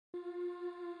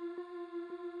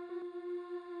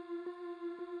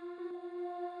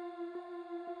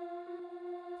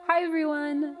Hi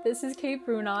everyone, this is Kate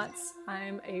Brunatz.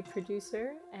 I'm a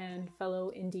producer and fellow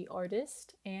indie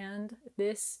artist, and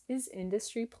this is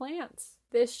Industry Plants.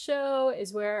 This show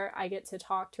is where I get to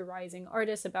talk to rising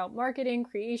artists about marketing,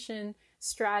 creation,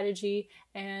 strategy,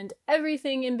 and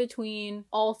everything in between,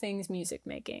 all things music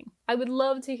making. I would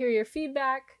love to hear your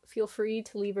feedback. Feel free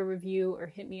to leave a review or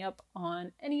hit me up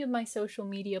on any of my social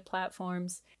media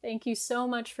platforms. Thank you so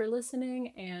much for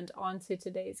listening, and on to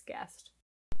today's guest.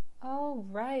 All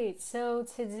right, so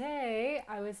today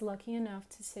I was lucky enough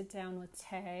to sit down with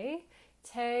Tay.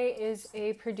 Tay is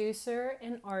a producer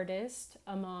and artist,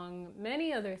 among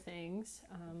many other things,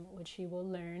 which you will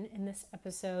learn in this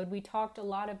episode. We talked a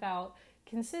lot about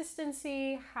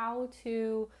consistency, how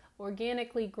to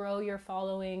organically grow your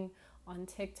following on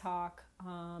TikTok.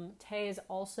 Tay is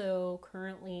also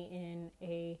currently in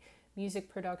a music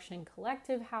production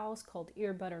collective house called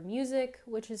Ear Butter Music,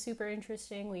 which is super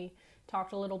interesting. We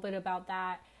talked a little bit about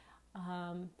that.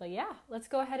 But yeah, let's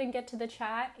go ahead and get to the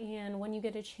chat. And when you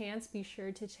get a chance, be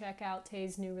sure to check out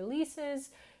Tay's new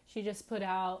releases. She just put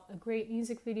out a great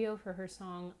music video for her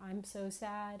song, I'm So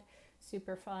Sad.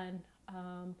 Super fun.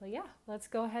 But yeah, let's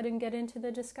go ahead and get into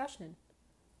the discussion.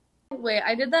 Wait,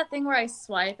 I did that thing where I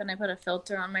swipe and I put a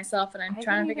filter on myself and I'm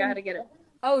trying to figure out how to get it.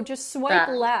 Oh, just swipe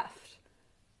left.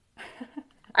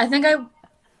 I think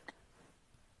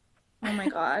Oh my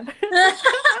god.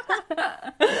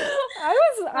 I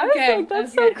was like,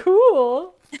 that's so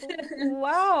cool.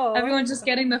 Wow. Everyone's just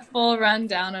getting the full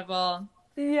rundown of all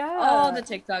the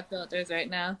TikTok filters right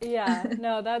now. Yeah,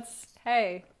 no,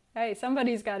 hey,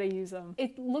 somebody's got to use them.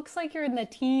 It looks like you're in the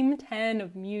team 10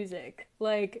 of music.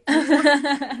 Like,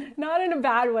 not in a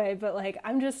bad way, but like,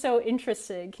 I'm just so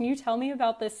interested. Can you tell me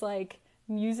about this, like,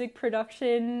 music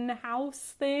production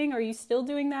house thing? Are you still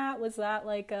doing that? Was that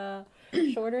like a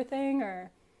shorter thing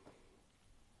or?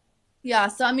 Yeah,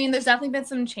 so I mean, there's definitely been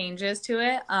some changes to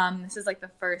it. This is like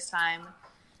the first time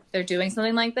they're doing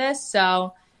something like this.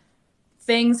 So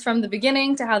things from the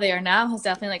beginning to how they are now has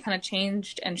definitely like kind of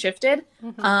changed and shifted.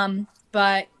 Mm-hmm.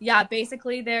 But yeah,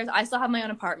 basically I still have my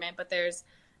own apartment, but there's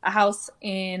a house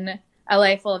in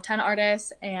LA full of 10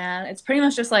 artists, and it's pretty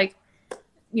much just like,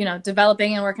 you know,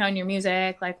 developing and working on your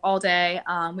music like all day.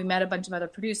 We met a bunch of other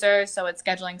producers, so it's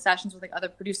scheduling sessions with like other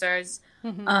producers.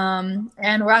 Mm-hmm.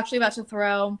 And we're actually about to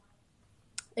throw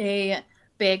a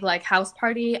big like house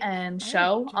party and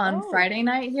show on Friday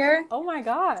night here. Oh my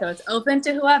god. So it's open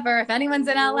to whoever. If anyone's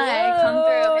in LA,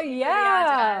 come through.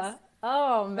 Yeah.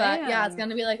 Oh man. But yeah, it's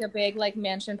gonna be like a big like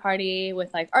mansion party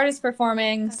with like artists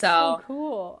performing. That's so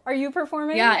cool. Are you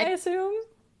performing? Yeah, I assume.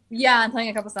 Yeah, I'm playing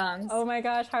a couple songs. Oh my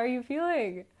gosh, how are you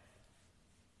feeling?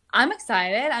 I'm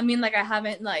excited. I mean, like I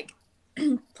haven't like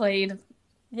played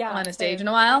on a stage in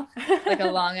a while, like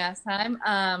a long ass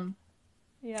time.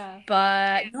 Yeah.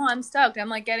 But no, I'm stoked. I'm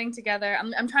like getting together.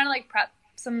 I'm trying to like prep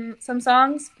some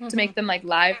songs to make them like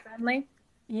live friendly.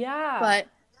 Yeah. But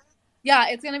yeah,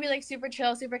 it's gonna be like super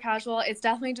chill, super casual. It's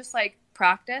definitely just like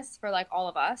practice for like all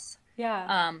of us.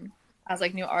 Yeah. As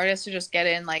like new artists to just get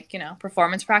in like, you know,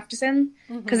 performance practicing,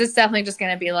 because it's definitely just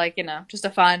gonna be like, you know, just a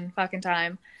fun fucking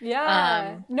time.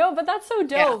 Yeah. No, but that's so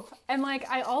dope. Yeah. And like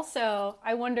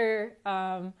I wonder,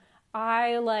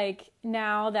 I like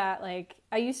now that like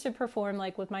I used to perform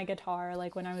like with my guitar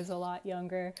like when I was a lot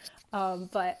younger,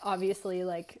 but obviously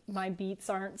like my beats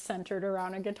aren't centered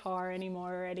around a guitar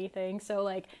anymore or anything, so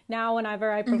like now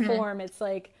whenever I perform it's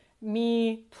like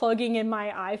me plugging in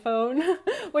my iPhone,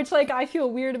 which like I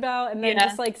feel weird about, and then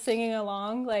just like singing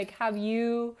along. Like,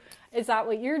 is that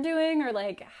what you're doing, or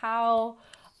like how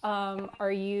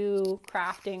are you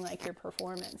crafting like your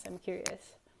performance? I'm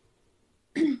curious.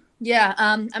 Yeah,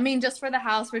 I mean, just for the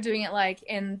house, we're doing it like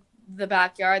in the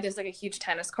backyard. There's like a huge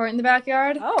tennis court in the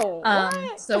backyard.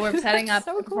 Oh, so we're setting up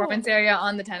so a performance area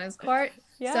on the tennis court.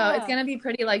 Yeah. So it's gonna be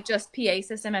pretty like just PA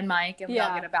system and mic, and we'll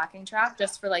get a backing track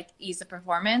just for like ease of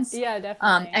performance. Yeah,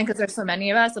 definitely. And because there's so many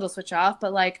of us, it'll switch off.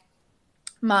 But like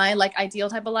my like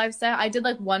ideal type of live set, I did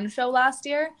like one show last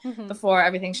year before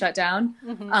everything shut down.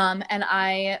 And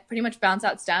I pretty much bounce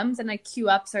out stems and I queue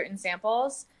up certain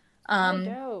samples.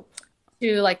 Dope.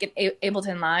 To like get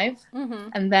Ableton Live,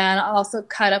 and then I'll also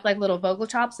cut up like little vocal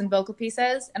chops and vocal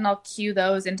pieces, and I'll cue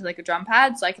those into like a drum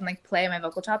pad so I can like play my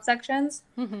vocal chop sections.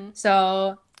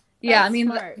 So yeah, I mean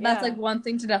that's like one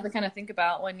thing to definitely kind of think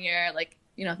about when you're like,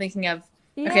 you know, thinking of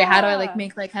okay, how do I like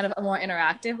make like kind of a more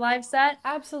interactive live set?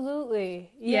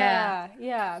 Absolutely.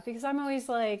 Yeah, because I'm always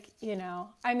like, you know,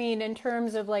 I mean in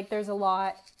terms of like there's a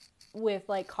lot with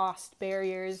like cost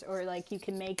barriers, or like you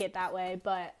can make it that way,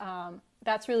 but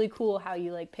that's really cool how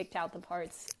you like picked out the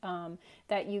parts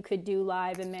that you could do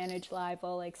live and manage live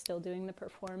while like still doing the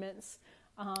performance.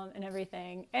 and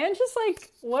everything. And just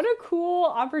like, what a cool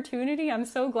opportunity. I'm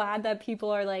so glad that people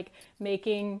are like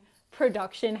making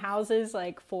production houses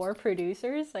like for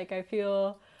producers. Like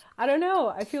I don't know.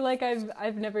 I feel like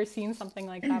I've never seen something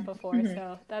like that before.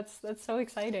 So that's so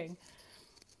exciting.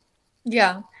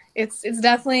 Yeah, it's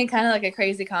definitely kind of like a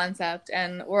crazy concept,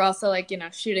 and we're also like,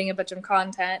 shooting a bunch of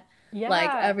content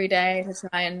like Yeah. every day to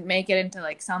try and make it into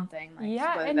like something, like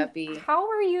Yeah, whether and that be. how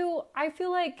are you? I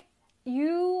feel like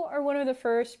you are one of the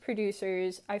first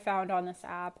producers I found on this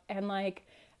app, and like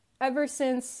ever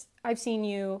since I've seen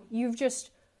you, you've just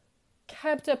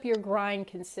kept up your grind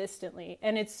consistently,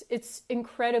 and it's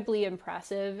incredibly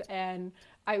impressive, and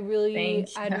I really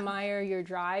Thank you. admire your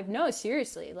drive. No,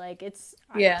 seriously, like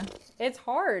Yeah. it's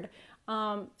hard.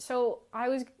 So I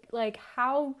was like,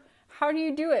 how do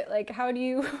you do it? Like, how do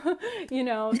you, you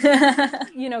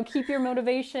know, keep your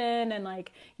motivation, and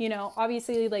like,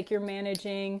 obviously like you're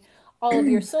managing all of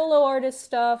your solo artist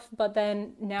stuff, but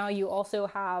then now you also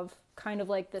have kind of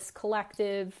like this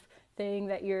collective thing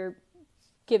that you're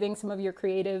giving some of your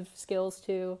creative skills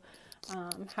to.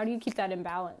 How do you keep that in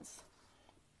balance?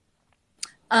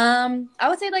 I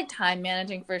would say like time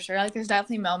managing for sure. Like there's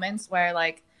definitely moments where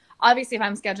like obviously if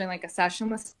I'm scheduling like a session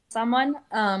with someone,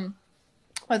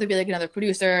 whether it be like another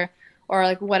producer or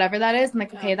like whatever that is, I'm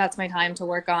like, okay, that's my time to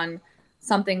work on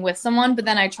something with someone. But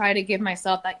then I try to give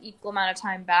myself that equal amount of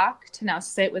time back to now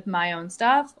sit with my own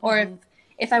stuff. Or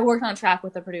if I worked on a track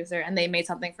with a producer and they made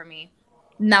something for me,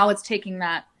 now it's taking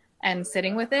that and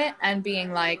sitting with it and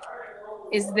being like,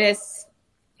 is this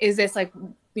like,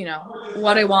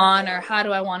 what I want, or how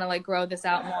do I want to like grow this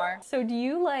out more? So do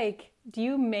you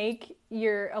make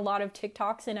a lot of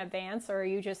TikToks in advance, or are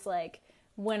you just like,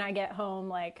 when I get home,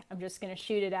 like I'm just gonna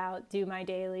shoot it out, do my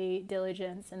daily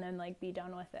diligence, and then like be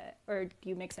done with it? Or do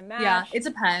you mix and match? Yeah, it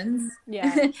depends.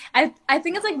 Yeah. I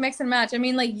think it's like mix and match. I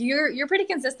mean, like you're pretty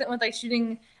consistent with like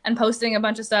shooting and posting a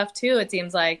bunch of stuff too, it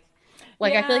seems like.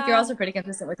 Like, I feel like you're also pretty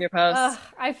consistent with your posts.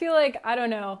 I feel like, I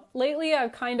don't know. Lately,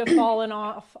 I've kind of fallen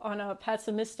off on a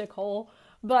pessimistic hole,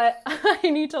 but I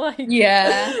need to, like,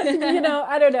 Yeah.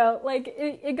 I don't know. Like,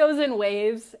 it goes in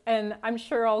waves, and I'm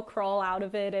sure I'll crawl out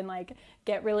of it and, like,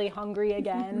 get really hungry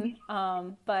again.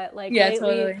 But, like, Yeah,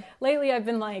 totally. lately, I've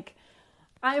been, like,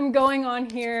 I'm going on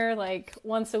here like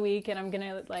once a week, and I'm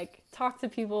gonna like talk to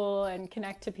people and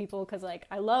connect to people, because like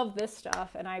I love this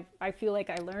stuff, and I feel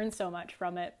like I learn so much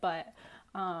from it. But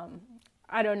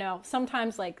I don't know,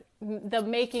 sometimes like the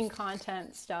making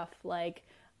content stuff like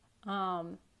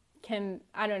can,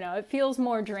 I don't know, it feels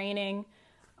more draining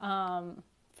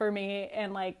for me,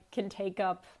 and like can take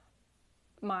up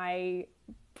my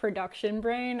production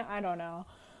brain. I don't know.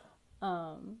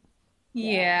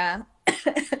 Yeah.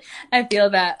 I feel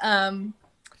that.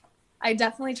 I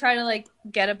definitely try to like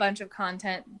get a bunch of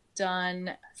content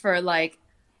done for like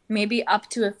maybe up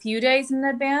to a few days in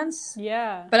advance.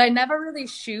 Yeah. But I never really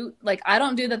shoot. Like I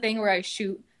don't do the thing where I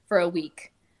shoot for a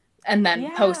week and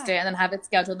then post it and then have it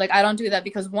scheduled. Like I don't do that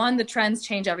because one, the trends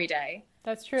change every day.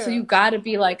 That's true. So you got to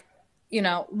be like,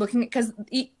 looking, because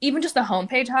even just the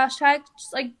homepage hashtag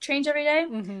just like change every day.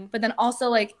 But then also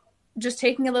like just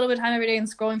taking a little bit of time every day and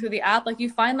scrolling through the app, like you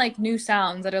find like new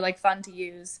sounds that are like fun to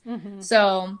use.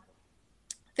 So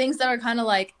things that are kind of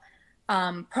like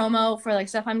promo for like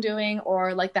stuff I'm doing,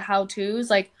 or like the how-tos,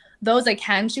 like those I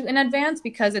can shoot in advance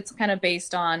because it's kind of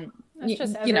based on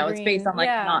it's based on like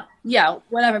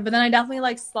whatever. But then I definitely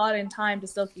like slot in time to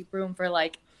still keep room for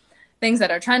like things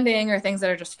that are trending or things that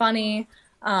are just funny,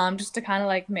 just to kind of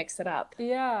like mix it up.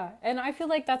 Yeah, and I feel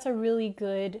like that's a really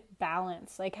good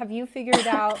balance. Like, have you figured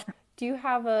out, do you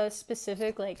have a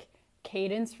specific like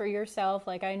cadence for yourself?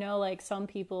 Like, I know like some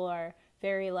people are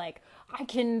very like, I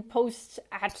can post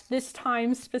at this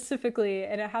time specifically,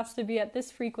 and it has to be at this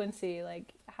frequency.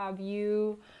 Like, have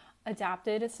you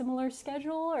adapted a similar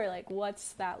schedule, or like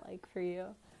what's that like for you?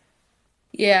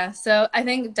 Yeah, so I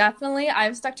think definitely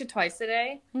I've stuck to twice a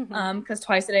day, because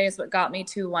twice a day is what got me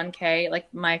to 1K.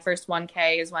 Like my first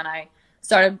 1K is when I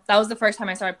started. That was the first time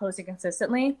I started posting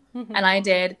consistently, and I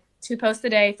did 2 posts a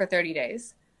day for 30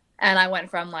 days, and I went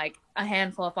from like a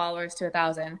handful of followers to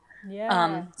 1,000.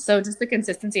 Yeah. So just the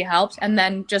consistency helped. And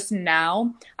then just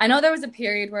now, I know there was a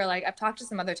period where like I've talked to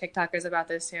some other TikTokers about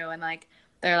this too, and like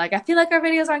they're like, I feel like our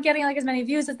videos aren't getting like as many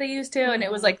views as they used to. And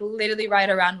it was like literally right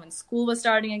around when school was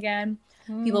starting again.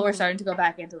 People were starting to go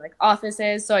back into like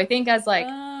offices. So I think as like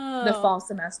the fall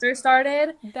semester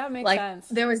started, that makes like sense.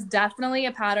 there was definitely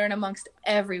a pattern amongst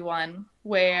everyone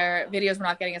where videos were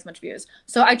not getting as much views.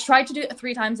 So I tried to do it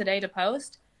 3 times a day to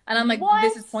post. And I'm like,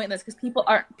 this is pointless because people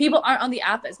aren't on the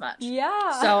app as much.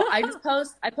 Yeah. So I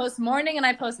post morning and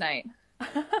I post night.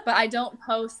 But I don't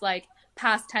post like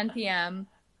past 10 p.m.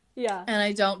 Yeah. And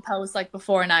I don't post like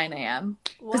before 9 a.m.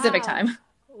 Pacific Wow. time.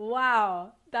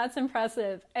 Wow. That's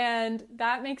impressive. And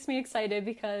that makes me excited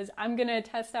because I'm going to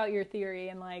test out your theory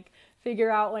and like figure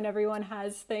out when everyone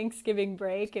has Thanksgiving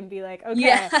break and be like,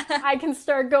 Yeah. okay, I can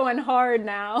start going hard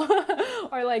now.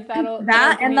 Or like that'll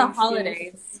That give and me the an excuse.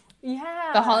 holidays. The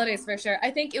Yeah. holidays for sure.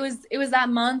 I think it was that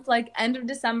month, like end of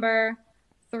December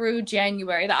through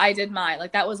January, that I did mine.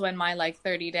 Like that was when my like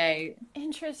 30-day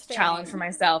challenge for Interesting.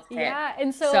 myself hit. Yeah.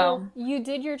 And so So you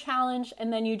did your challenge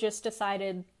and then you just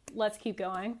decided, let's keep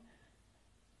going.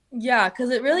 yeah, because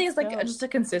it really That's is like dope. just a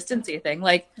consistency thing.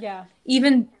 Like Yeah.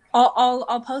 even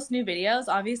I'll post new videos,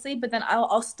 obviously, but then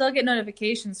I'll still get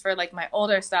notifications for like my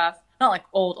older stuff. Not like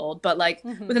old, but like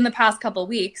Hmm. within the past couple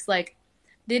weeks, like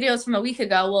videos from a week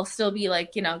ago will still be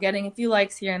like, getting a few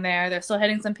likes here and there. They're still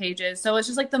hitting some pages. So it's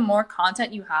just like the more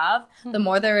content you have, the Hmm.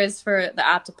 more there is for the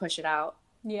app to push it out.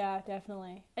 Yeah,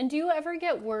 definitely. And do you ever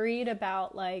get worried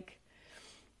about like,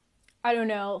 I don't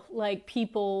know, like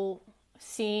people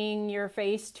seeing your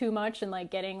face too much and like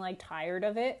getting like tired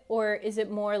of it? Or is it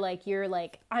more like you're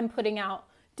like, I'm putting out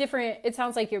different, it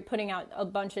sounds like you're putting out a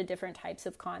bunch of different types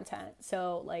of content.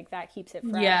 So like that keeps it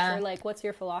fresh. Or Yeah. like, what's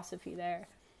your philosophy there?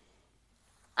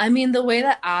 I mean, the way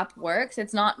that app works,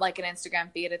 it's not like an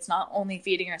Instagram feed. It's not only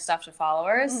feeding your stuff to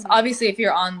followers. Hmm. Obviously, if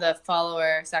you're on the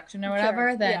follower section or Sure. whatever,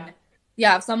 Yeah. then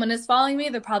yeah, if someone is following me,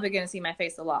 they're probably going to see my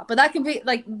face a lot. But that can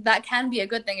be a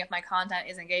good thing if my content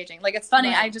is engaging. Like it's funny,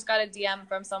 Right. I just got a DM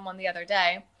from someone the other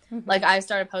day. Hmm. Like I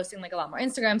started posting like a lot more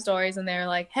Instagram stories, and they're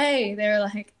like,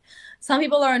 some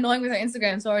people are annoying with their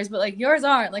Instagram stories, but like yours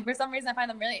aren't. Like for some reason, I find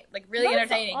them really That's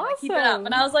entertaining. Like keep it up. And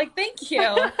awesome. I was like, thank you.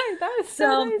 That is so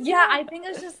So nice. yeah, I Yeah. think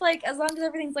it's just like as long as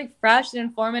everything's like fresh and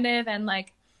informative and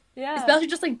like Yeah. especially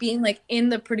just like being like in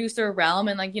the producer realm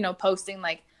and like, posting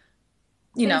like,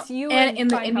 Things you and would in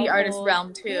the find indie artist helpful.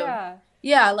 realm too. Yeah.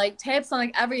 Yeah, like tips on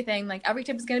like everything. Like every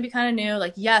tip is gonna be kind of new.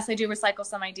 Like yes, I do recycle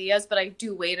some ideas, but I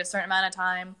do wait a certain amount of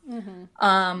time. Hmm.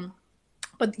 Um,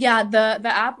 but yeah, the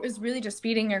app is really just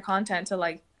feeding your content to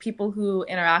like people who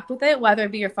interact with it, whether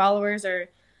it be your followers or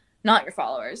not your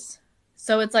followers.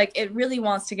 So it's like it really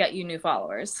wants to get you new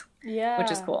followers, which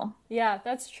is Yeah. cool. Yeah,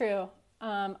 that's true.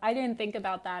 I didn't think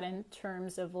about that in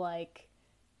terms of like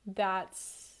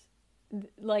that's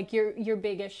like your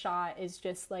biggest shot is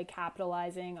just like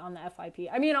capitalizing on the FIP.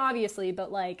 I mean, obviously,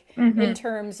 but like in Mm-hmm.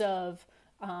 terms of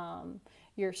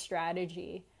your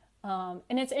strategy. And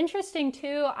it's interesting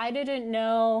too. I didn't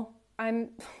know. I'm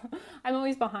I'm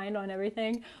always behind on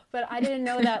everything, but I didn't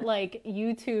know that like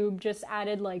YouTube just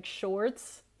added like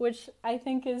shorts, which I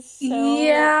think is so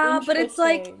Yeah, but it's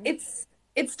like interesting.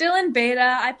 it's still in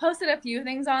beta. I posted a few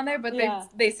things on there, but they Yeah.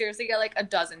 they seriously get like a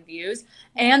dozen views.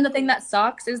 And the thing Really? that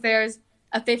sucks is there's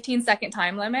a 15-second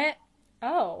time limit,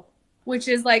 Oh. which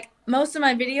is like most of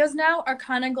my videos now are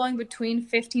kind of going between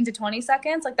 15 to 20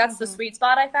 seconds. Like that's the Mhm. sweet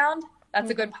spot I found.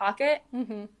 That's a good Mhm. pocket.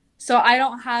 Mhm. So I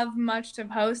don't have much to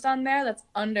post on there that's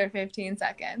under 15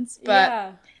 seconds. But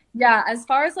Yeah. yeah, as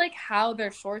far as like how their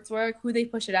shorts work, who they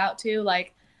push it out to,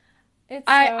 like It's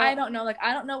I so don't know. Like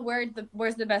I don't know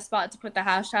where's the best spot to put the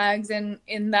hashtags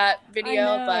in that I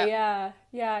video, know, but yeah.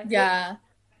 Yeah. yeah.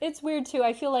 It's weird too.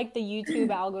 I feel like the YouTube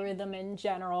algorithm in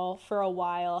general for a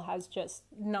while has just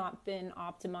not been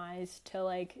optimized to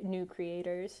like new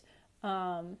creators.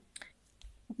 Um,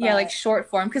 Yeah, like but short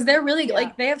form because they're really yeah.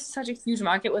 like they have such a huge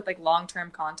market with like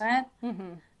long-term content.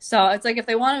 Hmm. So it's like if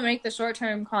they want to make the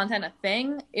short-term content a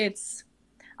thing,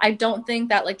 I don't think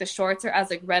that like the shorts are as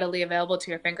like readily available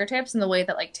to your fingertips in the way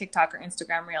that like TikTok or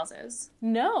Instagram Reels is.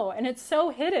 No, and it's so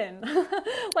hidden.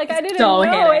 Like I It's didn't so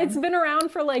know. It's hidden. been around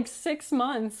for like 6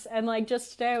 months and like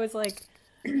just today I was like,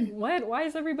 what? Why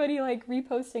is everybody like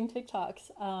reposting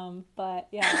TikToks? But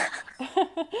yeah.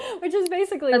 Which is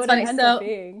basically That's what it funny. ends up So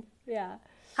being. Yeah.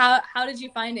 how did you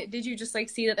find it? Did you just like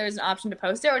see that there was an option to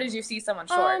post it, or did you see someone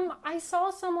short? I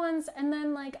saw someone's, and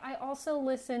then like I also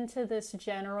listened to this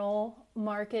general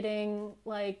marketing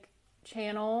like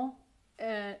channel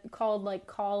called like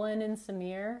Colin and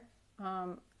Samir.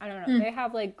 I don't know. Hmm. They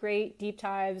have like great deep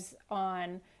dives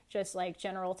on just like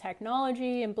general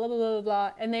technology and blah blah blah blah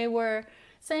blah. And they were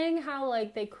saying how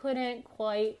like they couldn't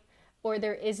quite, or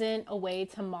there isn't a way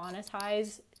to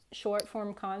monetize short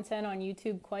form content on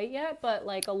YouTube quite yet, but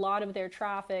like a lot of their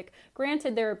traffic,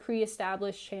 granted they're a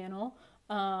pre-established channel,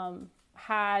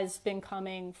 has been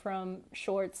coming from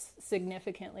shorts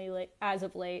significantly like as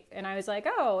of late. And I was like,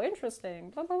 oh, interesting,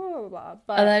 blah blah blah blah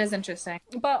blah. Oh, that is interesting.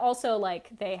 But also like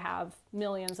they have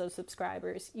millions of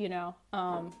subscribers,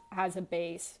 as a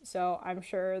base. So I'm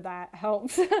sure that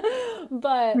helps.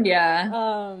 But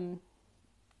Yeah.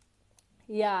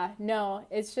 yeah, no,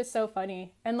 it's just so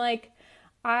funny. And like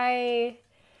I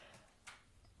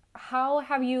how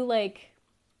have you, like,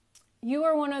 you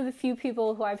are one of the few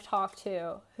people who I've talked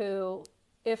to who,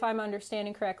 if I'm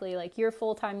understanding correctly, like, you're a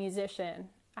full-time musician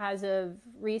as of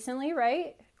recently,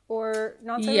 right? Or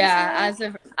not so Yeah,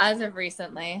 recently? as of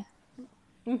recently.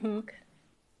 Mm-hmm.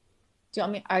 Do you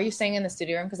want me? Are you staying in the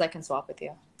studio room? Because I can swap with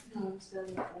you. No, I'm still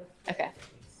in the Okay.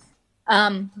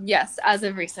 Yes, as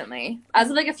of recently. As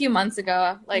of like a few months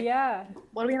ago. Like, Yeah.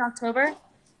 what are we in October?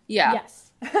 Yeah.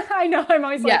 Yes. I know. I'm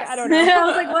always like, Yes. I don't know. I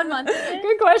was like, what month is it?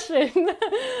 Good question.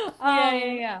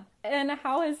 Yeah. And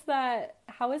how is that?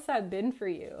 How has that been for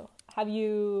you? Have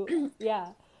you? Yeah.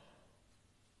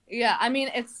 Yeah, I mean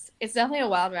it's definitely a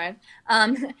wild ride.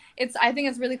 It's I think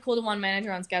it's really cool to one manage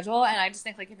your own schedule, and I just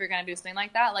think like if you're gonna do something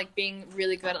like that, like being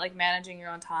really good at like managing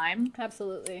your own time,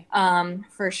 Absolutely.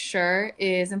 for sure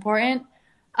is important.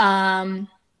 Um,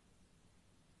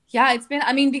 yeah, it's been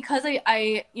I mean because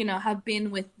I have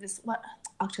been with this what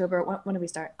October when did we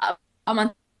start? A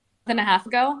month and a half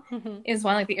ago is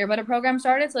when like the Earbudder program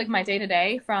started. So like my day to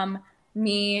day from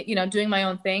me doing my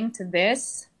own thing to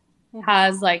this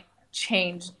has like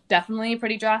changed definitely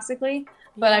pretty drastically,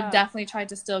 but I've definitely tried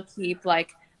to still keep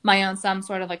like my own some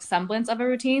sort of like semblance of a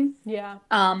routine. Yeah.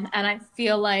 And I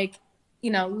feel like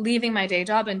leaving my day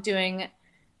job and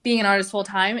being an artist full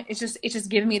time, it's just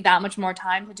given me that much more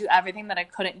time to do everything that I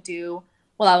couldn't do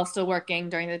while I was still working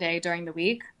during the day, during the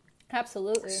week.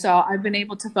 Absolutely. So I've been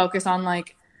able to focus on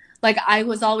like I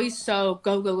was always so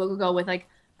go with like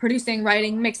producing,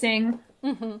 writing, mixing,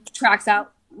 tracks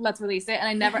out, let's release it. And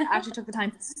I never actually took the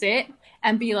time to sit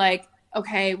and be like,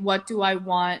 okay, what do I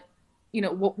want,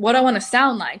 what do I want to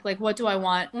sound like? Like, what do I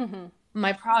want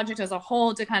my project as a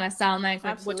whole to kind of sound like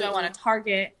what do I want to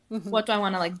target? What do I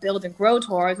want to like build and grow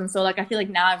towards? And so like, I feel like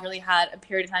now I've really had a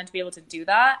period of time to be able to do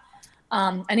that.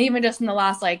 And even just in the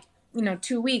last like,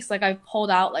 2 weeks, like I've pulled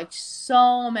out like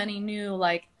so many new,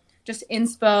 like just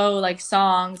inspo, like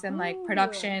songs and like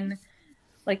production,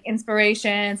 like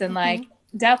inspirations and like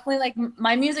definitely like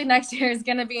my music next year is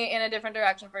going to be in a different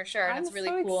direction for sure. And it's really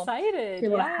so cool excited. to be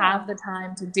able to have the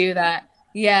time to do that.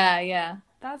 Yeah.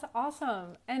 That's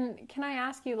awesome. And can I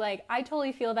ask you, like, I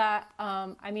totally feel that.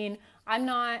 I mean, I'm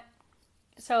not,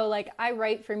 so like I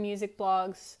write for music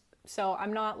blogs, so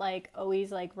I'm not like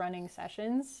always like running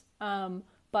sessions.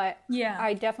 But Yeah.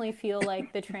 I definitely feel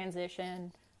like the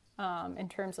transition in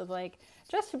terms of like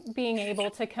just being able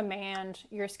to command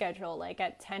your schedule. Like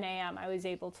at 10 a.m. I was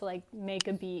able to like make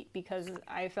a beat because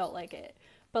I felt like it.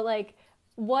 But like,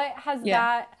 what has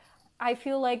that? I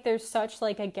feel like there's such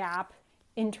like a gap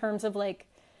in terms of like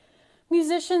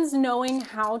musicians knowing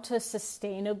how to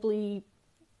sustainably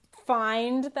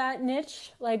find that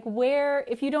niche. Like, where,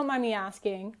 if you don't mind me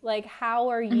asking, like, how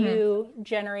are you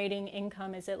generating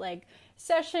income? Is it like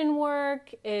session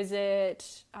work? Is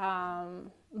it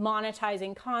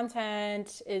monetizing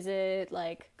content? Is it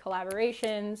like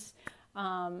collaborations?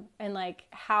 And like,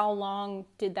 how long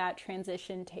did that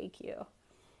transition take you?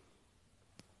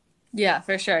 Yeah,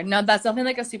 for sure. No, that's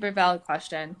definitely like a super valid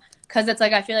question. Cause it's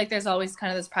like, I feel like there's always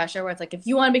kind of this pressure where it's like, if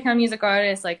you want to become a music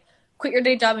artist, like quit your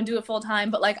day job and do it full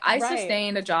time. But like I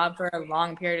sustained a job for a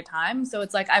long period of time. So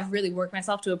it's like, I've really worked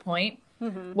myself to a point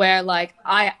where like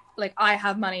I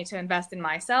have money to invest in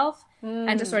myself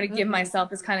and to sort of give myself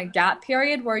this kind of gap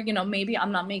period where, maybe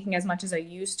I'm not making as much as I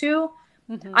used to.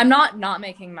 I'm not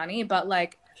making money, but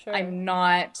like, I'm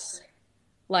not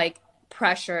like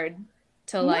pressured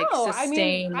to like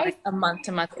sustain like a month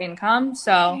to month income.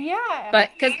 So but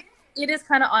because it is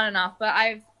kind of on and off, but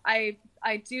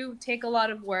I do take a lot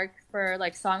of work for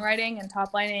like songwriting and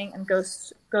top lining and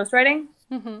ghostwriting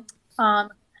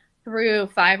through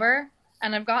Fiverr,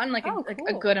 and I've gotten like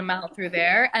a good amount through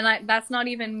there. And that's not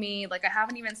even me, like I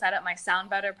haven't even set up my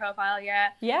SoundBetter profile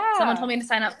yet. Someone told me to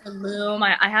sign up for Loom.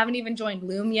 I haven't even joined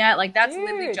Loom yet. Like that's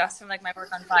literally just from like my work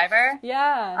on Fiverr.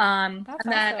 And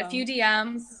then a few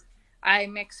DMs. I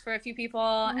mix for a few people,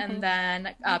 and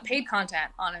then paid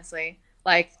content, honestly.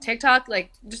 Like TikTok,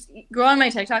 like just growing my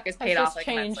TikTok is paid off. Like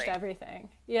changed immensely. Everything.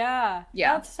 Yeah.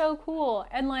 That's so cool.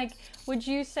 And like, would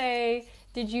you say,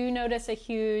 did you notice a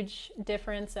huge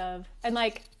difference of, and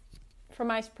like, from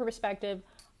my perspective,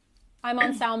 I'm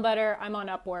on SoundBetter, I'm on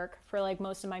Upwork for like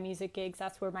most of my music gigs.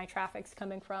 That's where my traffic's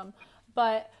coming from.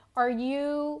 But are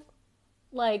you,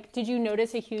 like, did you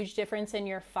notice a huge difference in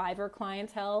your Fiverr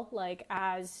clientele, like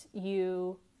as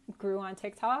you grew on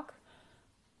TikTok?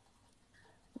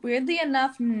 Weirdly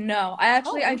enough, no. I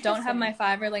don't have my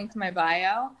Fiverr linked to my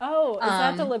bio. Oh, is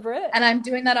that deliberate? And I'm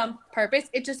doing that on purpose.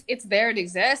 It's there, it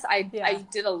exists. I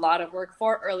did a lot of work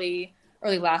for early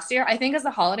last year. I think as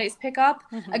the holidays pick up,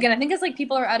 again, I think as like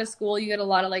people are out of school, you get a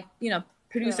lot of like,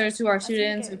 producers who are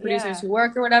students or producers yeah. who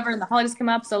work or whatever, and the holidays come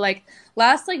up. So like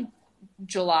last like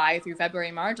July through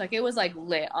February, March, like it was like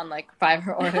lit on like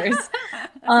Fiverr orders.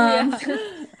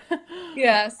 Yeah.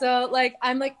 Yeah, so like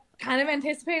I'm like kind of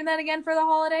anticipating that again for the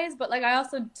holidays, but like I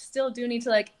also still do need to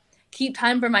like keep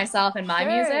time for myself and my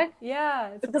Sure. music Yeah.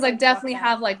 It's because I important to block definitely that.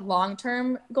 have like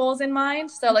long-term goals in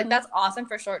mind. So like that's awesome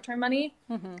for short-term money,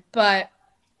 but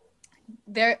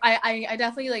there I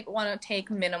definitely like want to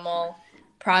take minimal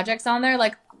projects on there.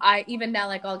 Like I even now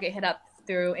like I'll get hit up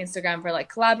through Instagram for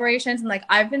like collaborations, and like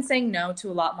I've been saying no to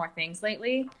a lot more things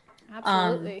lately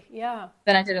Absolutely. Yeah.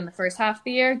 than I did in the first half of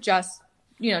the year, just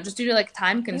just due to like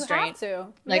time You constraint. have to.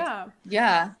 Like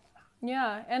yeah.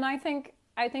 Yeah. And I think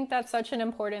that's such an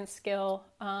important skill.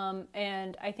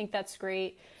 And I think that's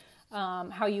great.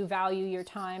 How you value your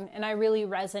time. And I really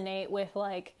resonate with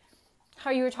like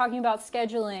how you were talking about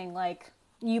scheduling, like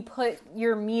you put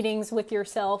your meetings with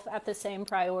yourself at the same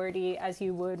priority as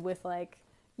you would with like,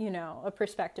 a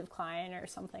prospective client or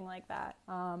something like that.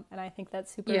 And I think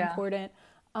that's super important.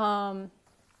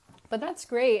 But that's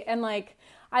great. And like,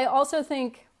 I also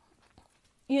think,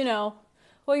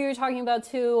 what you were talking about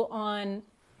too on,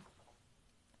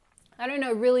 I don't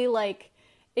know, really like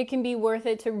it can be worth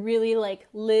it to really like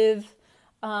live,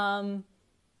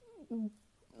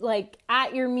 like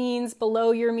at your means,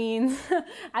 below your means,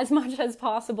 as much as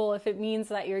possible if it means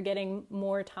that you're getting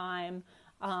more time,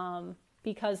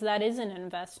 because that is an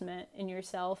investment in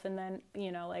yourself. And then,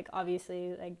 like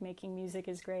obviously like making music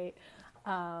is great.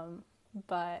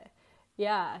 But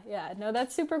yeah, no,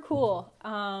 that's super cool.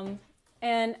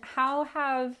 And how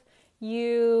have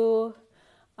you,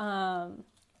 I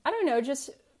don't know, just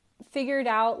figured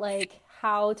out like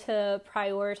how to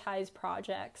prioritize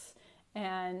projects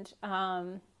and,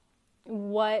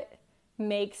 what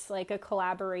makes like a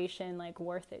collaboration like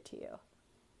worth it to you?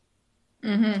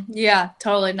 Yeah,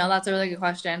 totally. No, that's a really good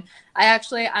question.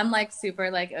 I'm like super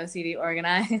like OCD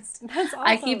organized. That's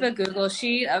I keep a awesome. Google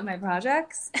sheet of my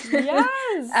projects.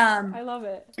 Yes, um I love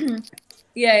it.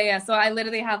 yeah. So I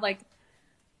literally have like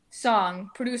song,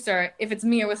 producer, if it's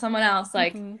me or with someone else,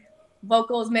 like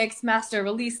vocals, mix, master,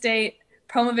 release date,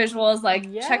 promo visuals,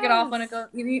 like check it off when it Yes.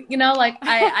 goes, like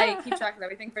I keep track of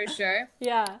everything for sure.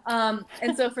 Yeah.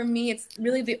 And so for me, it's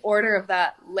really the order of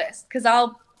that list because I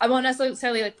won't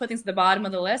necessarily like put things at the bottom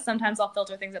of the list. Sometimes I'll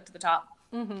filter things up to the top.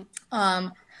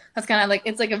 That's kind of like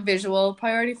it's like a visual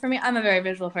priority for me. I'm a very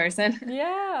visual person.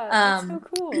 Yeah, that's so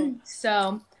cool.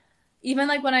 So even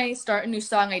like when I start a new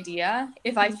song idea,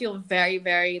 if I feel very,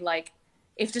 very like,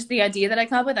 if just the idea that I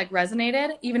come up with like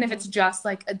resonated, even if it's just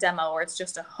like a demo or it's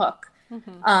just a hook,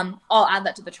 I'll add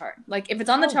that to the chart. Like if it's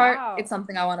on the chart, Wow. it's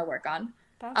something I want to work on.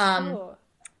 That's cool.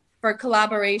 For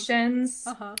collaborations,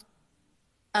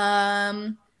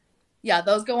 yeah,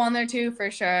 those go on there too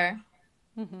for sure.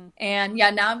 And yeah,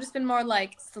 now I've just been more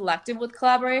like selective with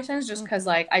collaborations just because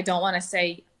like I don't want to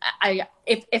say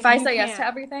if I say yes to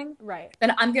everything, right,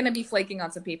 then I'm gonna be flaking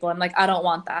on some people and like I don't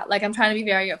want that. Like I'm trying to be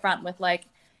very upfront with like,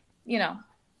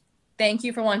 thank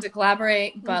you for wanting to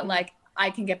collaborate, but like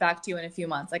I can get back to you in a few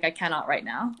months. Like I cannot right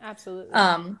now. Absolutely.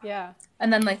 Yeah.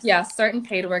 And then like certain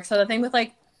paid work. So the thing with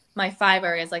like my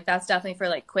Fiverr is like that's definitely for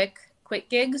like quick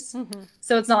gigs.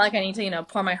 So it's not like I need to,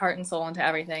 pour my heart and soul into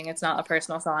everything. It's not a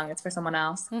personal song. It's for someone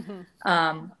else.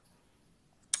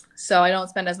 So I don't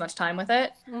spend as much time with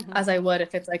it as I would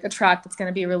if it's like a track that's going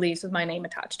to be released with my name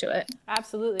attached to it.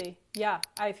 Absolutely. Yeah.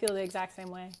 I feel the exact same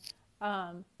way.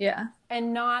 Yeah.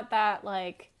 And not that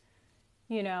like,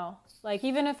 like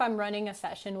even if I'm running a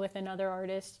session with another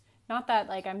artist, not that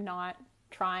like I'm not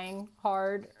trying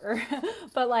hard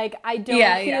but like I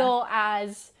don't feel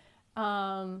as,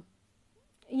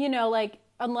 like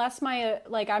unless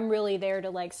I'm really there to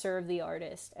like serve the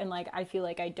artist and like I feel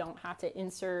like I don't have to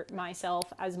insert myself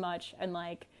as much and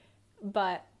like,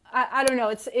 but I don't know,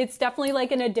 it's definitely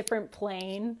like in a different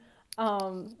plane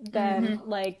than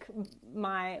like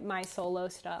my solo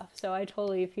stuff. So I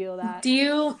totally feel that. Do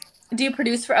you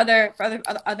produce for other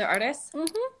artists?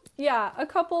 Yeah, a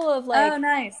couple of like. Oh,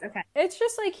 nice. Okay. It's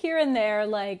just like here and there,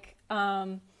 like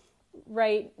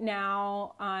right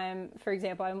now for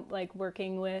example, I'm like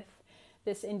working with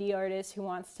this indie artist who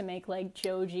wants to make like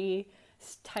Joji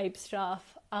type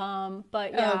stuff.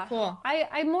 But yeah, cool.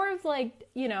 I'm more of like,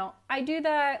 I do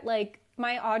that, like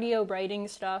my audio writing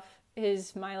stuff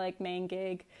is my like main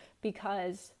gig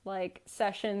because like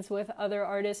sessions with other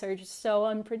artists are just so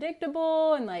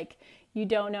unpredictable and like you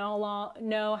don't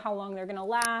know how long they're gonna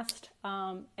last.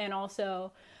 And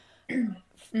also,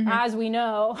 as we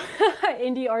know,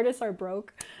 indie artists are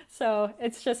broke. So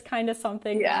it's just kind of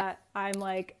something that I'm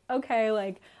like, okay,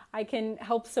 like I can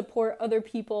help support other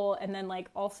people and then like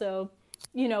also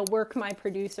you know, work my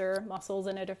producer muscles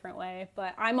in a different way.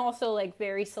 But I'm also like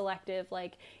very selective.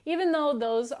 Like, even though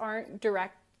those aren't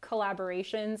direct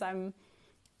collaborations, I'm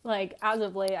like, as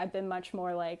of late, I've been much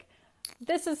more like,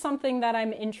 this is something that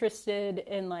I'm interested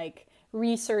in, like,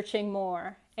 researching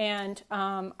more. And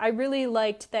I really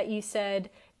liked that you said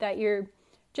that you're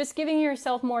just giving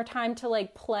yourself more time to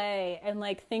like play and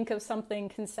like think of something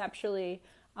conceptually.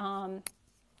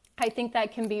 I think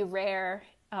that can be rare,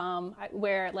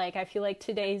 where like I feel like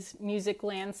today's music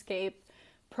landscape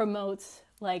promotes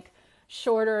like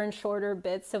shorter and shorter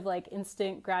bits of like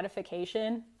instant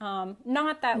gratification.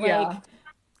 Not that like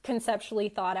conceptually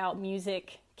thought out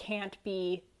music can't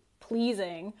be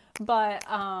pleasing, but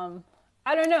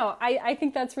I don't know. I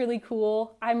think that's really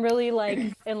cool. I'm really like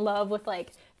in love with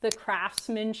like the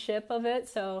craftsmanship of it.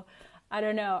 So I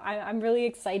don't know. I'm really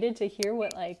excited to hear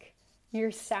what like your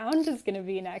sound is going to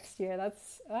be next year.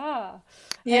 That's Yeah,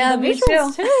 and the me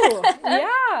visuals too. too.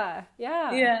 Yeah,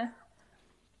 Yeah.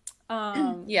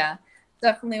 Yeah.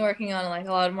 Definitely working on like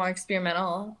a lot of more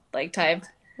experimental like type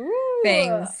ooh,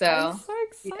 things. I'm So so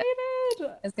yeah,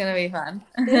 excited. it's gonna be fun.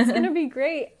 It's going to be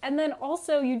great. And then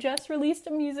also you just released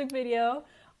a music video,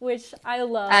 which I I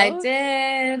love.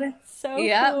 did. So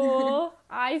Yep. cool.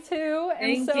 I too am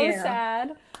Thank so you.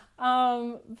 sad.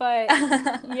 But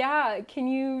yeah, can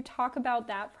you talk about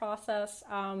that process?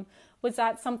 Was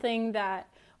that something that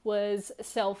was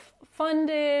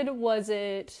self-funded? Was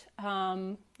it,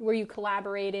 were you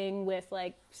collaborating with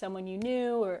like someone you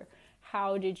knew, or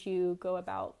how did you go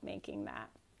about making that?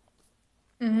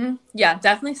 Yeah,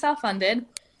 definitely self-funded.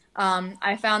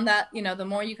 I found that, you know, the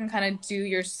more you can kind of do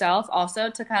yourself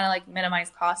also to kind of like minimize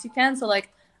costs you can. So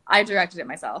like I directed it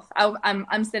myself.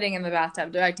 I'm sitting in the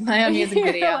bathtub directing my own music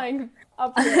You're video. like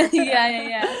up here.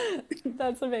 Yeah.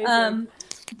 That's amazing. Um,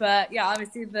 but yeah,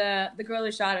 obviously the girl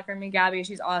who shot it for me, Gabby,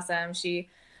 she's awesome. She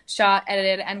shot,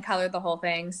 edited, and colored the whole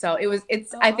thing. So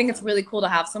it's Oh, I think it's awesome. really cool to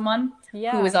have someone who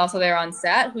is Yeah. also there on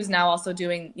set, who's now also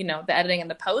doing, you know, the editing and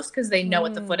the post, because they know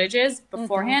what the footage is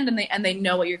beforehand, and they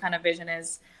know what your kind of vision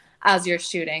is as you're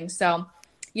shooting. So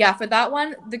yeah, for that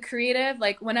one, the creative,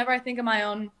 like whenever I think of my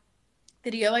own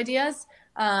video ideas,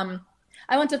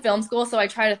 I went to film school, so I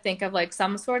try to think of like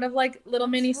some sort of like little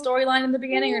mini So storyline in the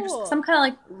beginning, or just cool. some kind of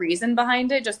like reason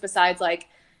behind it, just besides like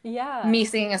Yeah. me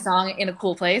singing a song in a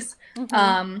cool place.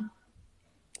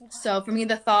 So for me,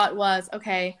 the thought was,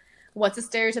 okay, what's a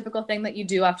stereotypical thing that you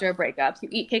do after a breakup? You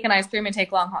eat cake and ice cream and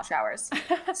take long hot showers.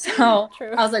 So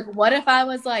True. I was like, what if I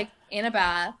was like in a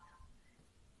bath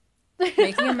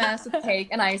making a mess with cake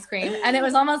and ice cream? And it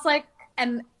was almost like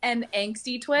an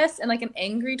angsty twist and like an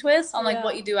angry twist on like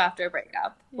what you do after a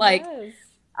breakup. Like, Yes.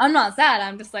 I'm not sad.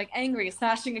 I'm just like angry,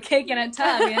 smashing a cake in a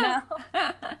tub, you know?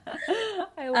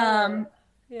 I love it.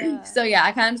 Yeah. So yeah,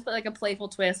 I kind of just put like a playful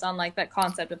twist on like that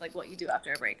concept of like what you do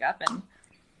after a breakup, and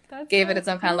That's gave so it its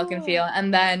own kind of look and cool. feel.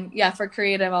 And then yeah, for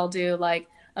creative, I'll do like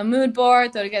a mood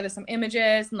board, throw together some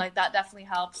images, and like that definitely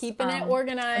helps. Keeping it And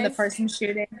organized. the person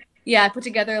shooting, yeah, I put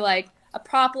together like a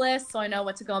prop list so I know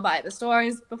what to go buy at the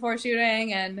stores before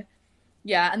shooting. And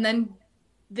yeah, and then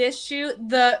this shoot,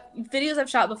 the videos I've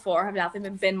shot before have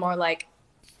definitely been more like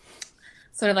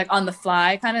sort of like on the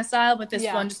fly kind of style, but this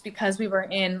one, just because we were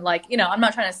in like, you know, I'm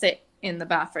not trying to sit in the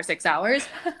bath for 6 hours,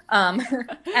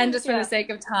 and just for the sake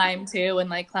of time too, and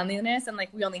like cleanliness, and like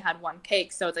we only had one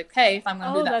cake, so it's like, okay, if I'm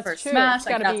gonna do that first smash,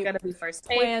 like that's gotta be first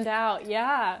take. Planned out.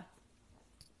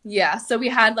 Yeah, so we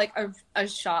had like a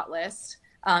shot list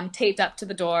taped up to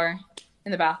the door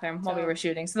in the bathroom while we were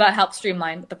shooting, so that helped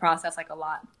streamline the process like a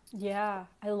lot. Yeah,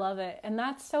 I love it. And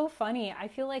that's so funny. I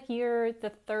feel like you're the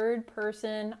third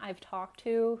person I've talked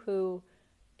to who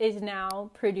is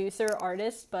now producer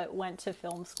artist but went to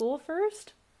film school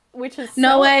first, which is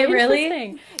no so way, interesting.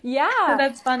 really? Yeah.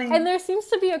 That's funny. And there seems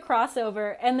to be a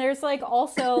crossover, and there's like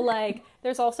also like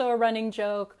there's also a running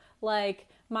joke like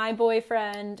my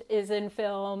boyfriend is in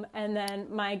film, and then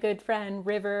my good friend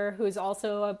River, who's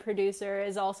also a producer,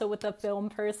 is also with a film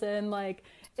person. Like,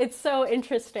 it's so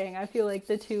interesting. I feel like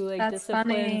the two like That's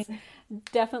disciplines funny.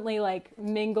 definitely like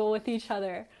mingle with each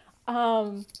other.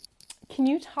 Can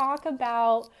you talk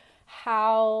about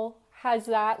how has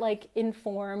that like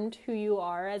informed who you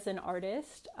are as an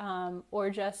artist, or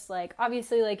just like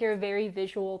obviously like you're a very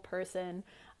visual person,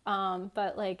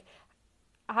 but like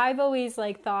I've always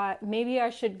like thought maybe I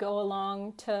should go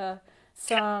along to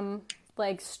some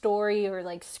like story or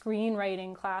like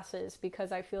screenwriting classes,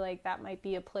 because I feel like that might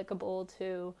be applicable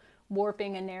to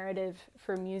warping a narrative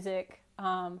for music.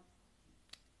 Do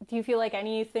you feel like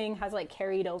anything has like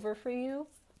carried over for you?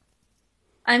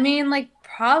 I mean, like,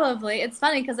 probably. It's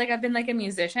funny because, like, I've been, like, a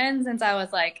musician since I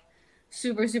was, like,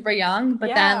 super, super young.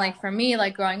 But then like for me,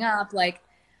 like growing up, like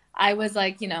I was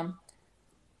like, you know,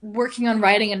 working on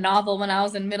writing a novel when I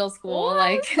was in middle school. What?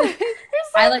 Like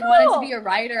So I like wanted to cool. be a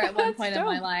writer at one That's point dope. of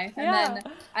my life. And then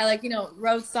I like, you know,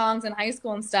 wrote songs in high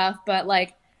school and stuff, but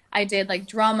like I did like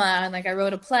drama and like I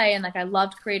wrote a play and like I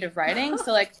loved creative writing.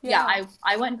 So like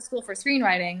I went to school for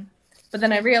screenwriting, but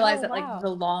then I realized that like the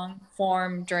long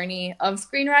form journey of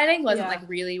screenwriting wasn't like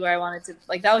really where I wanted to,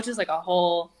 like that was just like a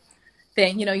whole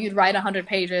thing. You know, you'd write 100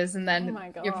 pages and then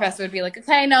your professor would be like,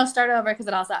 okay, no, start over because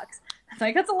it all sucks. It's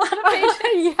like, that's a lot of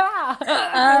pages.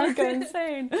 That would go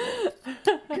insane.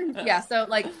 Yeah, so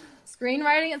like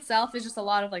screenwriting itself is just a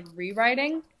lot of like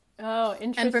rewriting. Oh,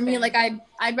 interesting. And for me, like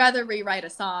I'd rather rewrite a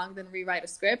song than rewrite a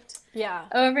script. Yeah.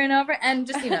 Over and over, and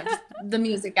just, you know, just the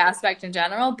music aspect in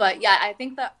general. But yeah, I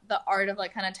think that the art of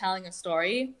like kind of telling a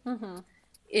story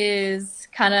is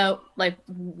kind of like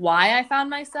why I found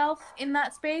myself in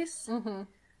that space.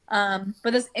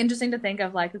 But it's interesting to think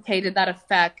of like, okay, did that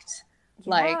affect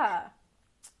like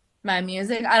my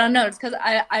music? I don't know. It's because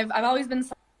I've always been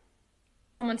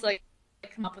someone to like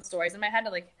come up with stories in my head.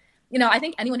 To, like, you know, I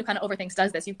think anyone who kind of overthinks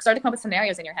does this. You start to come up with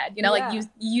scenarios in your head. You know, like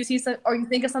you see some, or you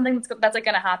think of something that's like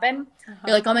gonna happen.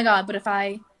 You're like, oh my god, but if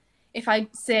I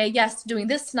say yes to doing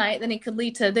this tonight, then it could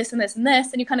lead to this and this and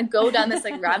this, and you kind of go down this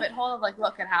like rabbit hole of like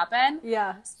what could happen.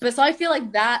 Yeah. But so I feel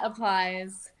like that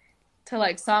applies to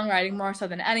like songwriting more so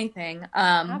than anything.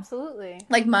 Absolutely.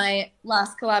 Like my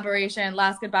last collaboration,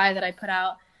 Last Goodbye, that I put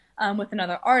out with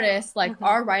another artist, like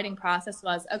our writing process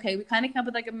was, okay, we kind of come up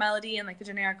with like a melody and like a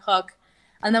generic hook.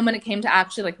 And then when it came to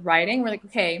actually like writing, we're like,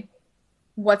 okay,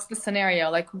 what's the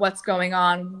scenario? Like what's going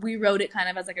on? We wrote it kind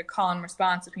of as like a call and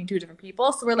response between two different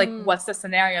people. So we're like, what's the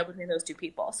scenario between those two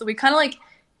people? So we kind of like,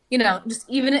 you know, just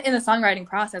even in the songwriting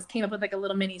process came up with like a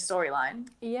little mini storyline.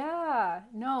 Yeah,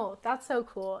 no, that's so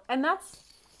cool. And that's,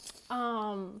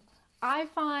 I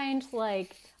find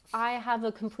like I have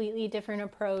a completely different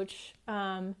approach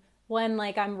when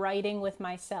like I'm writing with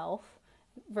myself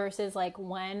versus like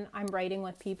when I'm writing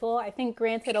with people. I think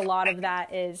granted a lot of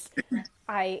that is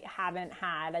I haven't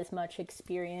had as much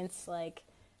experience like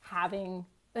having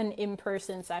an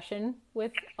in-person session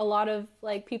with a lot of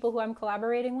like people who I'm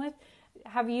collaborating with.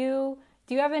 Do you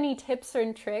have any tips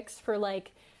and tricks for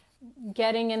like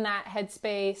getting in that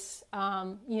headspace,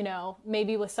 you know,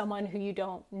 maybe with someone who you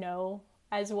don't know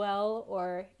as well,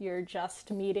 or you're just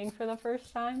meeting for the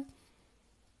first time?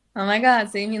 Oh my god,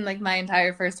 so you mean like my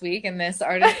entire first week in this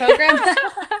artist program?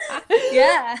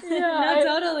 No,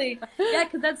 totally. Yeah,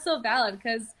 because that's so valid,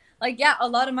 because like, yeah, a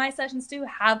lot of my sessions too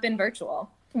have been virtual.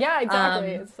 Yeah, exactly.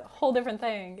 It's a whole different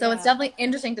thing. So it's definitely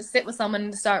interesting to sit with someone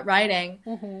and to start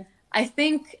writing. I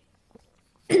think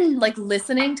like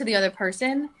listening to the other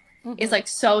person is like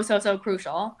so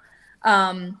crucial.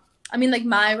 I mean, like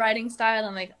my writing style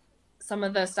and like some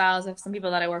of the styles of some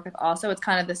people that I work with also, it's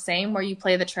kind of the same, where you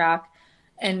play the track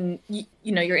and you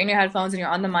know, you're in your headphones and you're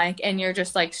on the mic and you're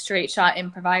just like straight shot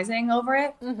improvising over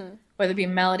it, whether it be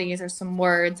melodies or some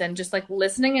words, and just like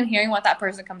listening and hearing what that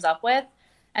person comes up with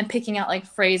and picking out like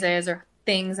phrases or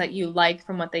things that you like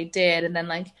from what they did, and then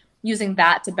like using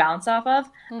that to bounce off of.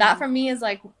 That for me is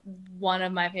like one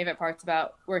of my favorite parts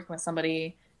about working with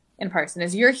somebody in person,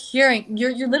 is you're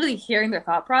literally hearing their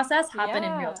thought process happen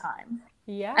in real time.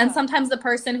 And sometimes the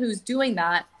person who's doing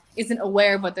that isn't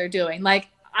aware of what they're doing. Like,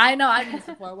 I know I've done this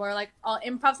before, where like I'll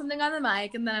improv something on the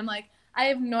mic and then I'm like, I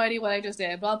have no idea what I just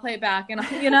did, but I'll play it back, and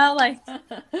you know, like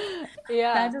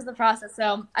that's just the process.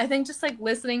 So I think just like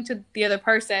listening to the other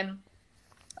person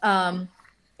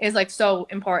is like so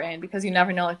important, because you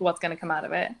never know like what's going to come out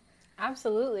of it.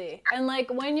 Absolutely. And like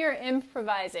when you're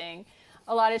improvising,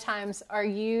 a lot of times are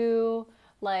you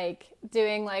like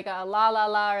doing like a la la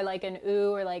la or like an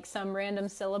ooh or like some random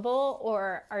syllable,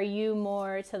 or are you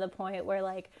more to the point where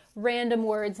like random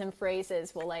words and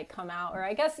phrases will like come out? Or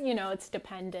I guess, you know, it's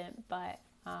dependent, but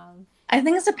I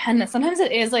think it's dependent. Sometimes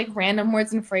it is like random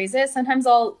words and phrases. Sometimes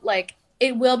I'll like,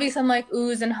 it will be some like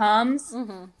oohs and hums.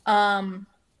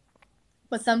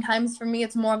 But sometimes for me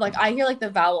it's more of like I hear like the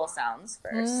vowel sounds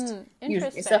first.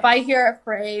 Usually. So if I hear a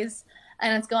phrase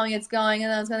and it's going, and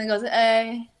then it's going to go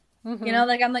a. You know,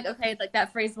 like I'm like, okay, like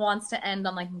that phrase wants to end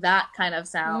on like that kind of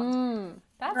sound.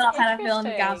 That's and I'll kind of fill in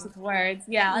the gaps with words.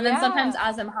 Yeah. And then sometimes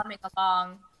as I'm humming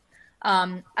along,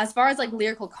 as far as like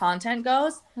lyrical content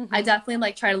goes, I definitely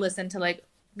like try to listen to like,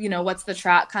 you know, what's the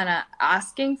track kind of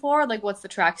asking for? Like what's the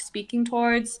track speaking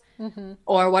towards?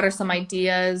 Or what are some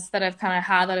ideas that I've kind of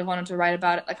had that I wanted to write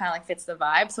about it that kind of like fits the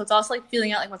vibe? So it's also like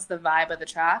feeling out like what's the vibe of the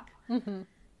track.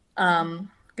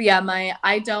 But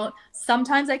yeah,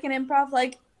 sometimes I can improv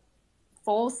like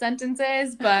full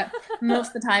sentences, but most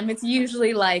of the time it's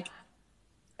usually like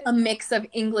a mix of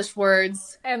English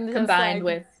words and just, combined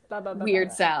like, with blah, blah, blah, weird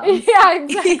blah. sounds. Yeah,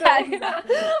 exactly. Yeah,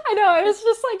 exactly. I know. I was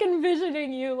just like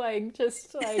envisioning you like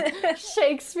just like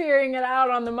Shakespeareing it out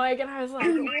on the mic, and I was like,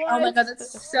 Oh my what? God,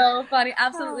 that's so funny.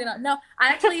 Absolutely not. No, I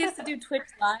actually used to do Twitch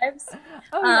lives.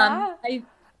 Oh yeah.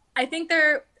 I think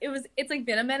it's like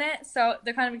been a minute, so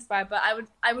they're kind of expired, but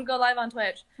I would go live on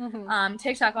Twitch,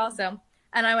 TikTok also,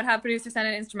 and I would have producers send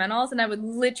in instrumentals, and I would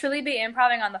literally be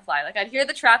improvising on the fly. Like I'd hear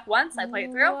the track once, I play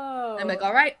it through, Whoa. I'm like,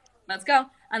 all right, let's go,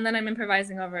 and then I'm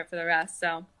improvising over it for the rest.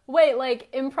 So wait, like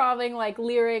improving like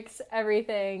lyrics,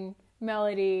 everything,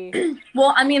 melody.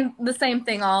 well, I mean the same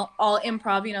thing. I'll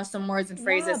improv, you know, some words and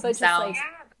phrases, Yeah, some but just sounds,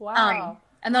 like wow.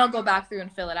 and then I'll go back through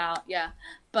and fill it out. Yeah,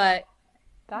 but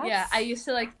That's... yeah, I used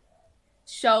to like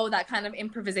show that kind of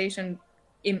improvisation.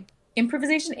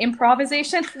 Improvisation.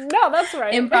 No, that's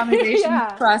right. Improvisation Yeah.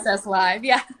 process live.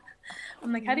 Yeah.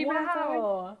 I'm like, how do you pronounce that word?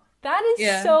 Wow. That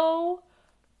is so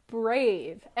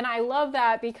brave. And I love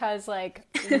that because, like,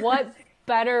 what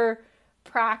better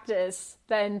practice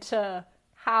than to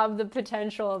have the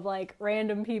potential of, like,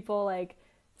 random people, like,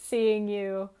 seeing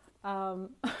you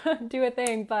do a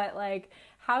thing. But, like,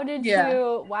 how did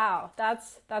you... Wow,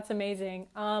 that's amazing.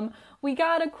 We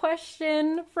got a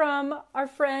question from our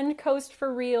friend Coast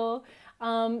for Real.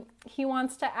 He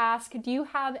wants to ask, do you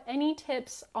have any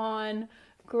tips on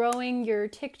growing your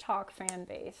TikTok fan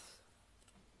base?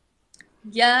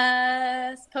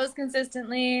 Yes, post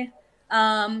consistently.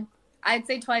 I'd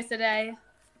say twice a day.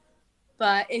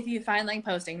 But if you find like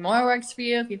posting more works for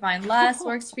you, if you find less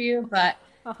works for you, but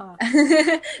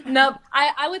nope.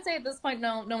 I would say at this point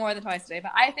no more than twice a day.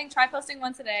 But I think try posting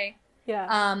once a day.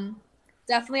 Yeah.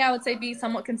 Definitely I would say be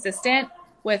somewhat consistent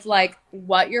with like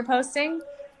what you're posting.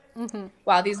 Mm-hmm.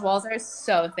 Wow, these walls are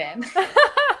so thin.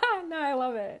 No, I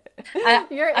love it.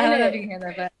 You're in I don't know if you can hear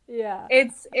that, but yeah,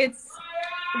 it's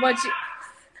what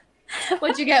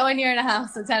you get when you're in a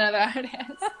house with 10 other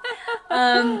artists.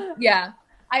 Yeah,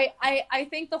 I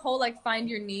think the whole like find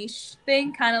your niche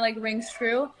thing kind of like rings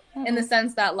true in the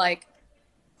sense that like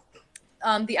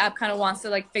the app kind of wants to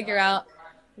like figure out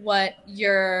what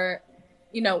your,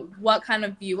 you know, what kind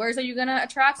of viewers are you gonna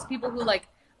attract? So people who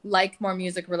like more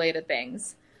music related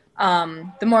things.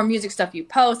 The more music stuff you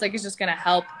post, like, it's just gonna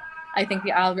help, I think,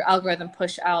 the algorithm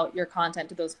push out your content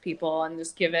to those people and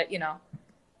just give it, you know,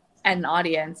 an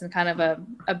audience and kind of a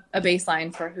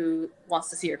baseline for who wants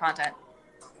to see your content.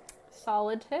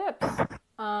 Solid tips.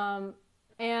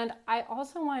 And I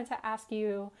also wanted to ask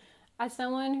you, as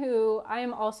someone who I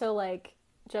am also like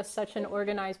just such an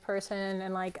organized person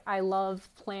and like I love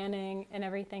planning and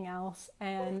everything else,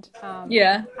 and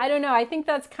I don't know, I think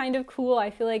that's kind of cool. I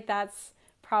feel like that's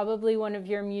probably one of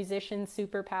your musician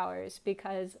superpowers,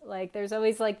 because like there's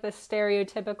always like the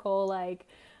stereotypical like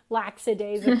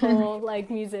lackadaisical like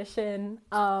musician,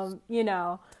 you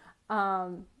know,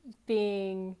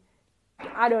 being,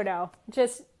 I don't know,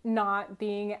 just not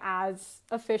being as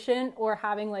efficient or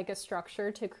having like a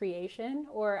structure to creation.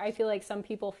 Or I feel like some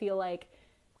people feel like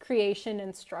creation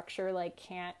and structure like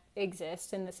can't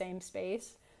exist in the same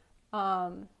space. I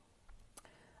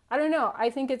don't know. I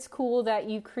think it's cool that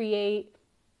you create,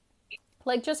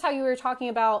 like just how you were talking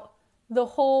about the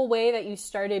whole way that you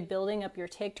started building up your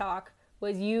TikTok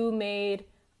was you made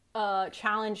a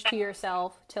challenge to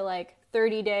yourself to like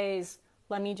 30 days,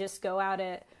 let me just go at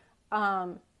it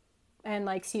and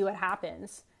like see what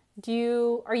happens.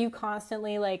 Are you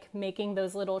constantly like making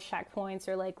those little checkpoints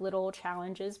or like little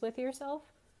challenges with yourself?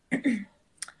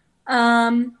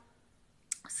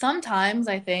 Sometimes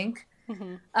I think.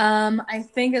 I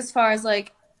think as far as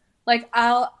like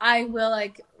I will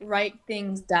like write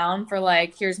things down for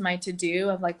like, here's my to-do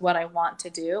of like what I want to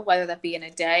do, whether that be in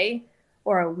a day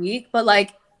or a week. But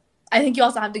like, I think you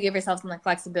also have to give yourself some like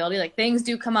flexibility. Like things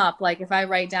do come up. Like if I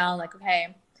write down like,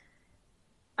 okay,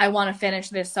 I want to finish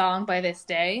this song by this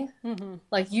day,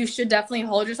 like you should definitely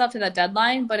hold yourself to that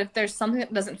deadline. But if there's something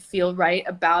that doesn't feel right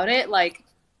about it, like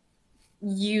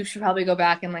you should probably go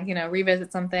back and like, you know,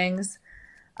 revisit some things.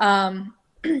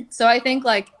 So I think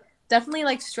like definitely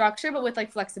like structure, but with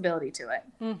like flexibility to it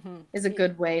is a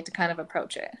good way to kind of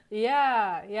approach it.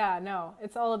 Yeah, no,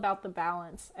 it's all about the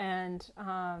balance. And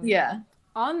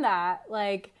on that,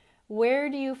 like, where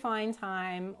do you find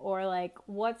time, or like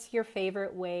what's your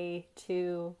favorite way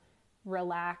to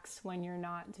relax when you're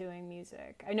not doing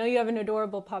music? I know you have an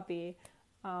adorable puppy.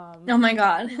 Oh my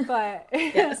God. But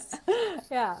yes.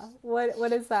 Yeah.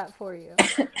 What is that for you?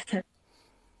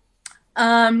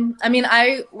 I mean,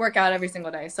 I work out every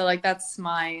single day, so like that's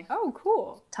my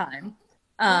cool time.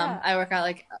 I work out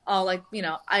like all like, you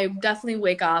know, I definitely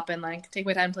wake up and like take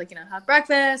my time to like, you know, have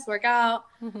breakfast, work out,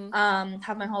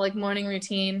 have my whole like morning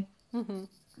routine.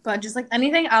 But just like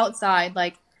anything outside,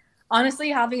 like honestly,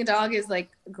 having a dog is like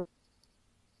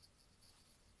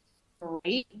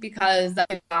great because I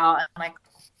go out and like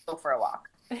go for a walk.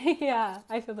 Yeah,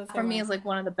 I feel the same For me, way. is like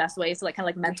one of the best ways to like kind of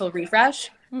like mental refresh.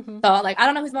 Mm-hmm. So like I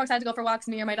don't know who's more excited to go for walks,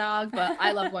 me or my dog, but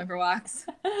I love going for walks.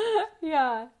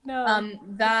 Yeah, no.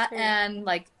 That and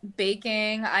like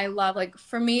baking, I love like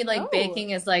for me like Oh,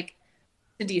 baking is like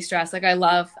to de-stress. Like I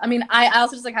mean I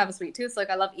also just like have a sweet tooth, so like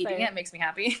I love eating same. it. It makes me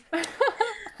happy.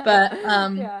 But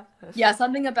Yeah. yeah,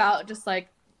 something about just like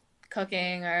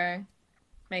cooking or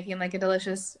making like a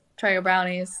delicious tray of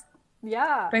brownies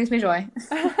Yeah. brings me joy.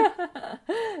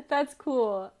 That's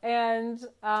cool. And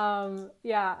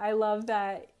yeah, I love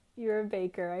that you're a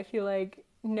baker. I feel like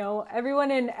no everyone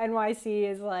in NYC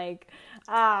is like,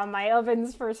 my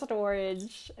oven's for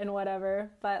storage and whatever.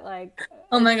 But like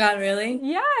Oh my it's God, really?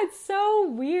 yeah, it's so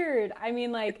weird. I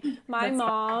mean like my That's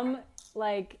mom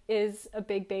like is a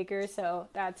big baker, so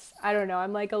that's I don't know,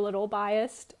 I'm like a little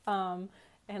biased.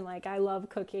 And like I love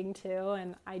cooking too,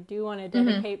 and I do want to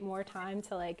dedicate more time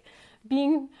to like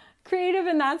being creative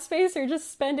in that space or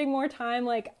just spending more time.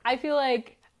 Like I feel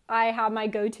like I have my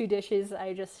go-to dishes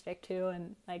I just stick to,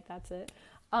 and like that's it.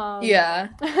 yeah,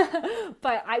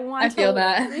 But I I want feel to,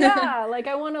 that. yeah, like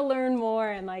I want to learn more,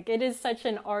 and like it is such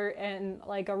an art and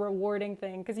like a rewarding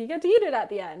thing because you get to eat it at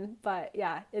the end. But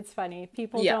yeah, it's funny.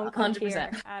 People Yeah, don't cook here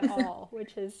 100%. at all,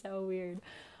 which is so weird.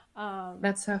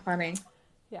 That's so funny.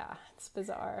 Yeah, it's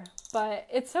bizarre. But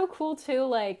it's so cool too,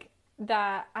 like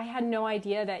that I had no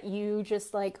idea that you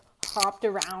just like hopped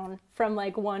around from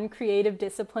like one creative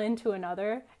discipline to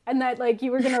another and that like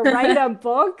you were gonna write a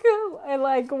book and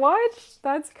like what?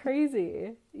 That's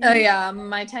crazy. Oh yeah,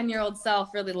 my 10-year-old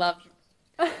self really loved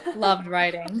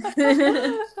writing.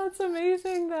 That's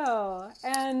amazing though.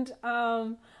 And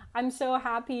I'm so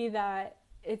happy that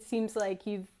it seems like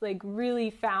you've like really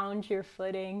found your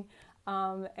footing,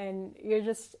 and you're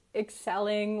just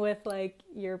excelling with like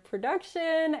your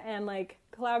production and like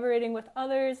collaborating with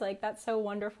others. Like that's so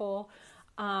wonderful.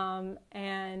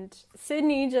 And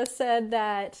Sydney just said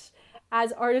that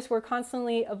as artists we're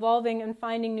constantly evolving and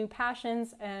finding new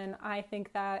passions, and I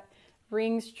think that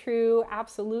rings true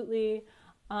absolutely.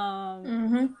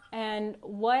 And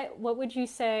what would you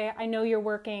say? I know you're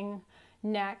working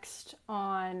next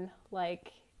on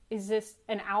like, is this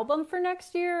an album for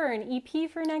next year or an EP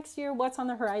for next year? What's on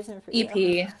the horizon for you?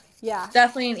 EP, Yeah.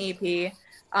 definitely an EP.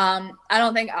 I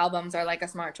don't think albums are like a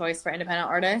smart choice for independent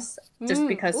artists just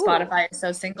because Ooh. Spotify is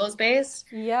so singles based.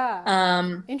 Yeah.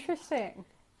 Um, Interesting.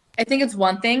 I think it's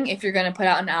one thing if you're gonna put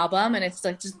out an album and it's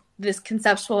like just this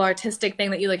conceptual artistic thing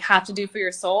that you like have to do for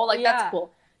your soul, like that's Yeah.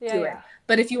 cool. Yeah. Do it. Yeah.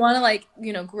 But if you want to like,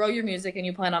 grow your music and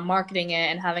you plan on marketing it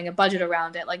and having a budget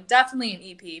around it, like definitely an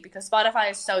EP because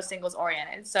Spotify is so singles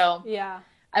oriented. So Yeah.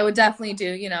 I would definitely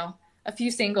do, a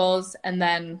few singles and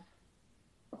then,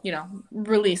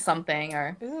 release something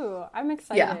or Ooh, I'm yeah.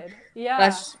 excited. Yeah.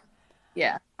 That's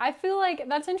yeah. I feel like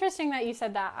that's interesting that you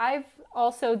said that. I've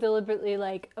also deliberately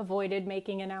like avoided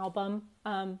making an album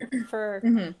for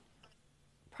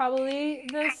probably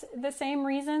the same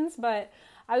reasons, but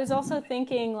I was also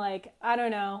thinking like I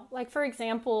don't know, like for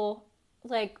example,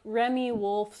 like Remy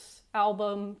Wolf's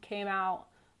album came out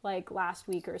like last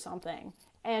week or something,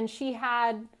 and she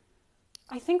had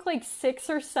I think like 6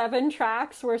 or 7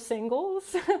 tracks were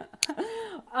singles.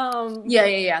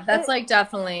 Yeah. That's it, like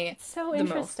definitely so the move.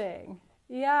 interesting.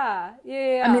 Yeah,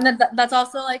 yeah, I mean yeah. that's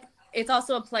also like it's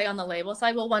also a play on the label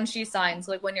side. Well, once she signs,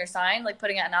 like when you're signed, like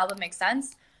putting out an album makes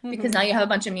sense because now you have a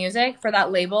bunch of music for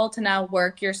that label to now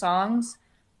work your songs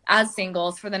as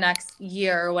singles for the next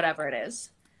year or whatever it is.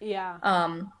 Yeah.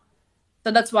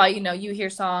 So that's why you hear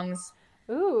songs,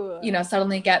 Ooh.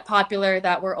 Suddenly get popular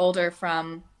that were older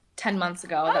from 10 months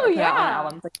ago that Oh were put out on yeah.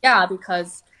 albums. Like, yeah,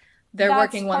 because they're That's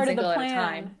working one part of the single at a plan.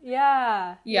 time.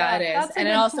 Yeah. Yeah, it is. That's a And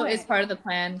it good also point. is part of the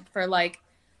plan for like,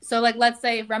 so like, let's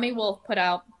say Remy Wolf put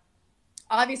out,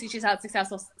 obviously she's had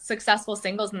successful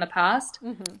singles in the past.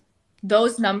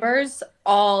 Those numbers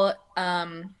all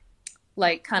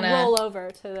like kind of roll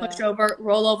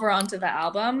over onto the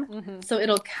album. So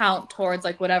it'll count towards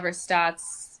like whatever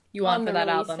stats you want for that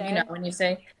album. When you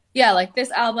say, yeah, like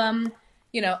this album,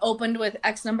 opened with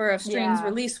X number of streams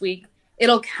release week,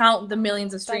 it'll count the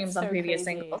millions of streams on previous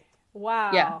singles.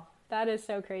 Wow. Yeah. That is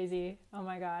so crazy. Oh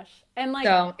my gosh. And like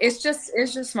so it's just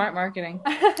smart marketing.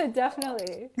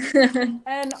 definitely.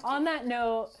 And on that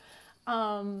note,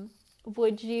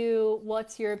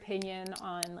 what's your opinion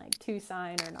on like to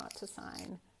sign or not to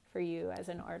sign for you as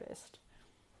an artist?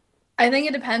 I think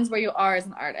it depends where you are as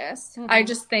an artist. I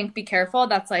just think be careful.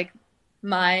 That's like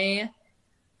my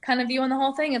kind of view on the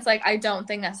whole thing. It's like I don't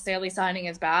think necessarily signing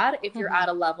is bad if you're at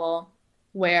a level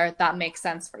where that makes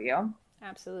sense for you.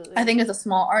 Absolutely. I think as a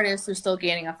small artist who's still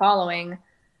gaining a following,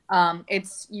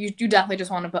 it's you definitely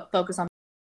just want to focus on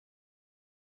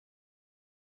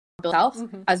yourself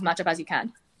as much as you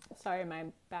can. Sorry, my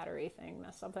battery thing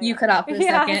messed something You up. cut out for a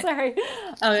second. Sorry.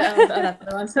 Oh, yeah,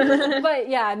 that's the one. But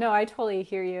yeah, no, I totally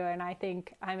hear you, and I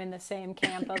think I'm in the same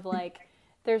camp of like,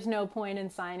 there's no point in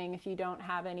signing if you don't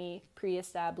have any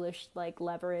pre-established like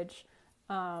leverage.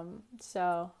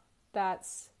 So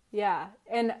that's yeah.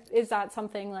 And is that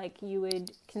something like you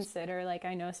would consider? Like,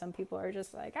 I know some people are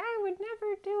just like, I would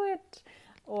never do it,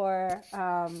 or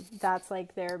that's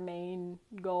like their main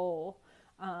goal.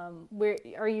 Where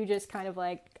are you just kind of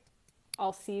like,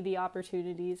 I'll see the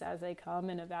opportunities as they come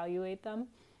and evaluate them?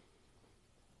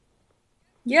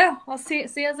 Yeah, I'll see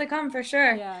as they come for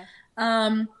sure. Yeah.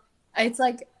 It's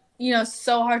like,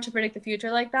 so hard to predict the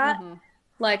future like that.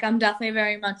 Like, I'm definitely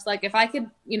very much like, if I could,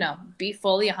 be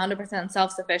fully 100%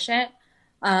 self-sufficient,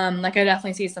 like I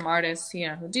definitely see some artists,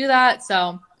 who do that.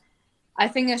 So I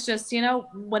think it's just,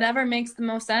 whatever makes the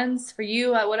most sense for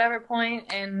you at whatever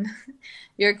point in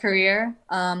your career.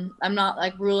 I'm not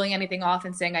like ruling anything off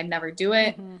and saying I'd never do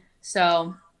it.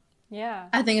 So Yeah.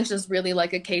 I think it's just really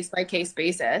like a case by case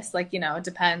basis. Like, it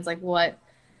depends like what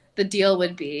the deal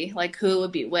would be, like who it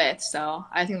would be with. So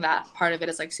I think that part of it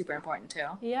is like super important too.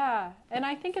 Yeah. And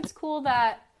I think it's cool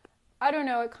that, I don't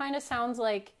know, it kind of sounds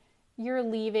like you're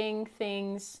leaving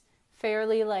things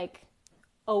fairly like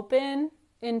open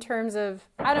in terms of,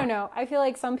 I don't know, I feel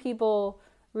like some people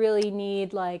really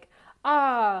need like,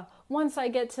 once I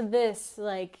get to this,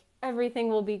 like everything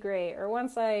will be great, or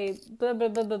once I blah blah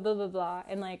blah blah blah blah blah.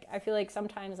 And like I feel like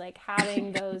sometimes like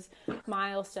having those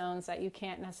milestones that you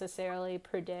can't necessarily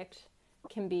predict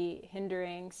can be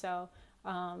hindering. So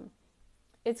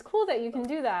it's cool that you can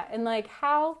do that. And like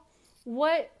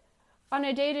what on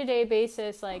a day-to-day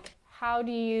basis, like how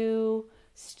do you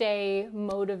stay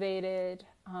motivated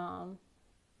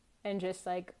and just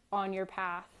like on your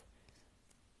path?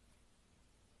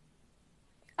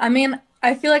 I mean,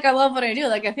 I feel like I love what I do.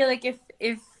 Like, I feel like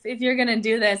if you're gonna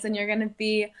do this and you're gonna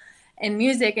be in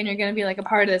music and you're gonna be like a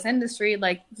part of this industry,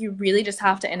 like you really just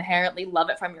have to inherently love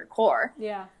it from your core.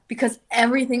 Yeah. Because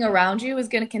everything around you is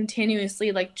gonna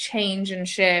continuously like change and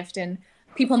shift, and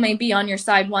people may be on your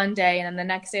side one day and then the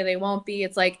next day they won't be.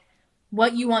 It's like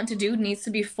what you want to do needs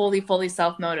to be fully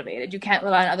self-motivated. You can't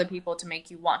rely on other people to make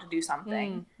you want to do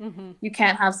something. You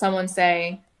can't have someone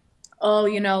say, oh,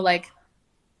 like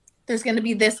there's going to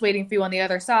be this waiting for you on the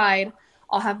other side.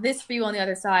 I'll have this for you on the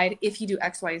other side if you do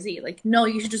XYZ. Like, no,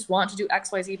 you should just want to do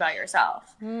XYZ by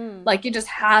yourself. Like, it just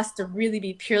has to really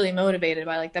be purely motivated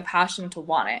by like the passion to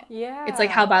want it. Yeah. It's like,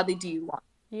 how badly do you want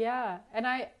it? Yeah. And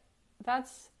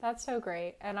that's so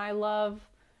great. And I love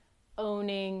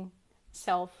owning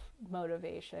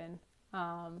self-motivation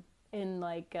in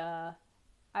like I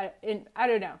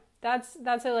don't know. That's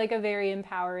like a very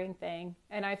empowering thing.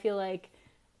 And I feel like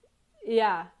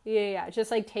yeah, just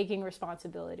like taking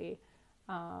responsibility.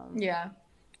 Yeah.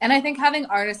 And I think having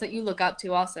artists that you look up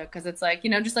to also, because it's like,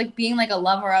 just like being like a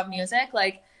lover of music,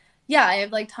 like, yeah, I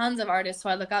have like tons of artists who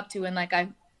I look up to, and like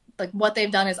what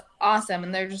they've done is awesome,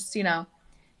 and they're just,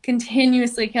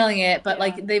 continuously killing it, but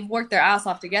like they've worked their ass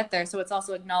off to get there. So it's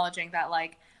also acknowledging that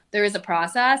like there is a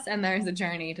process and there is a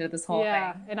journey to this whole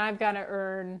thing. And I've got to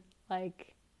earn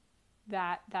like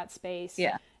that space.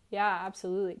 Yeah. Yeah,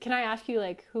 absolutely. Can I ask you,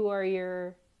 like, who are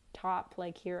your top,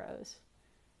 like, heroes?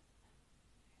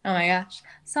 Oh my gosh,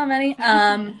 so many.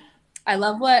 I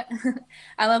love what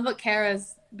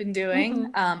Kara's been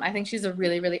doing. I think she's a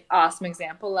really, really awesome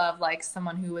example of like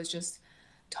someone who was just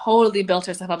totally built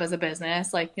herself up as a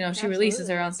business. Like, she releases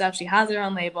her own stuff. She has her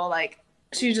own label. Like,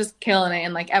 she's just killing it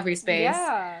in like every space.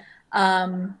 Yeah.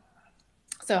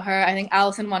 So her, I think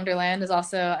Alice in Wonderland is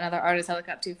also another artist I look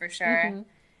up to for sure.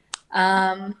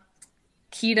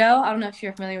 Keto. I don't know if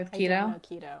you're familiar with Keto. I don't know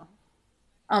Keto.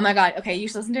 Oh my god. Okay, you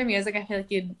should listen to her music. I feel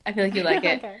like you'd like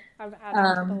it. Okay. I'm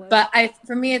adding to the list. But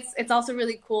for me, it's also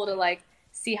really cool to like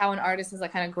see how an artist has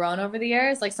like kind of grown over the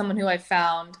years. Like someone who I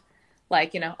found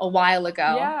like, a while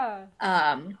ago.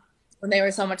 Yeah. When they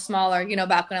were so much smaller,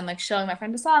 back when I'm like showing my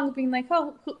friend a song, being like,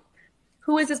 oh,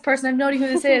 who is this person? I have no idea who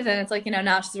this is. And it's like,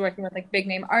 now she's working with like big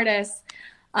name artists.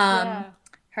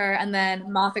 Her, and then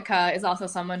Mafika is also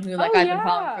someone who like I've been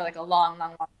following for like a long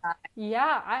time.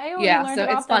 Yeah, I only learned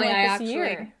about it's funny. them, like, I this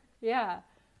year.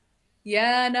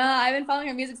 Yeah, no, I've been following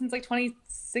her music since like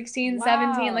 2016,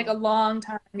 17, like a long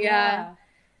time. Yeah.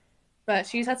 But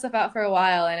she's had stuff out for a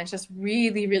while, and it's just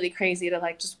really, really crazy to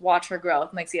like just watch her growth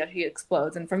and like see how she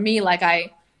explodes. And for me, like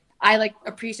I like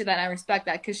appreciate that and I respect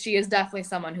that, because she is definitely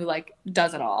someone who like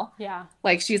does it all. Yeah.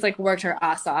 Like she's like worked her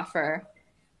ass off for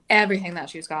everything that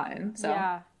she's gotten. So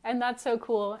Yeah, and that's so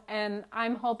cool. And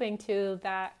I'm hoping too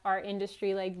that our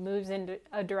industry like moves into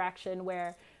a direction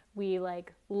where we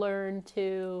like learn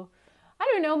to, I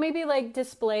don't know, maybe like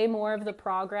display more of the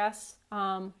progress.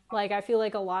 Like I feel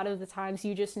like a lot of the times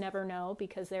you just never know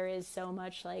because there is so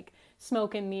much like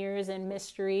smoke and mirrors and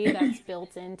mystery that's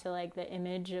built into like the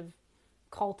image of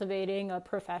cultivating a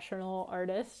professional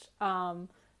artist.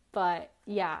 But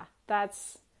yeah,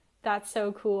 that's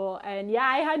so cool. And yeah,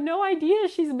 I had no idea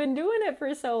she's been doing it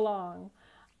for so long.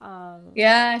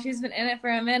 yeah, she's been in it for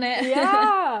a minute.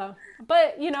 Yeah.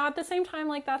 But, you know, at the same time,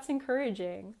 like, that's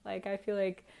encouraging. Like, I feel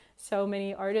like so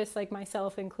many artists, like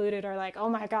myself included, are like, oh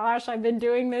my gosh, I've been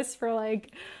doing this for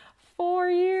like 4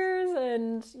 years.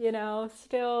 And, you know,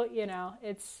 still, you know,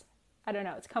 it's, I don't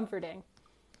know, it's comforting.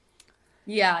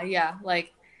 Yeah, yeah.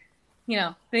 Like,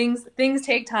 things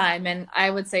take time, and I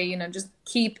would say, just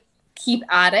keep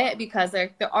at it, because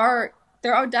there are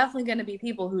definitely going to be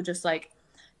people who just like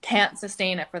can't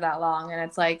sustain it for that long, and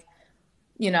it's like,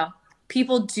 you know,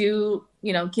 people do,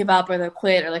 give up or they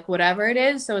quit or like whatever it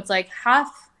is. So it's like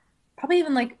half, probably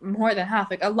even like more than half.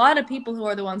 Like a lot of people who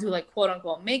are the ones who like quote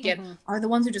unquote make it are the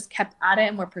ones who just kept at it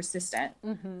and were persistent.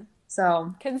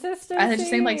 So I just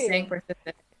think like staying Consistency.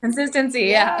 persistent. Consistency,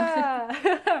 yeah.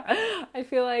 Yeah. I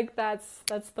feel like that's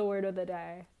the word of the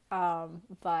day.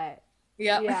 But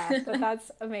Yep. yeah, but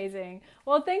that's amazing.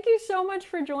 Well, thank you so much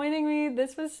for joining me.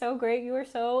 This was so great. You were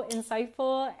so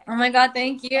insightful. Oh my God,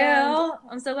 thank you. And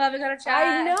I'm so glad we got to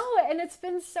I chat. know, and it's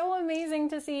been so amazing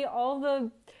to see all the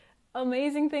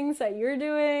amazing things that you're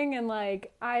doing and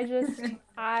like I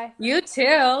You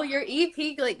too. Your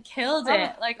EP like killed oh,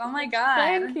 it. Like, oh my God.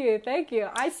 thank you. Thank you.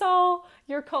 I saw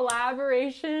your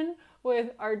collaboration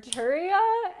with Arturia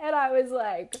and I was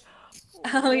like,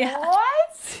 Oh yeah.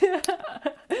 what?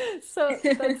 So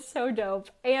that's so dope.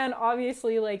 And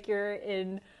obviously, like, you're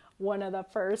in one of the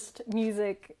first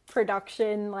music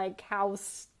production, like,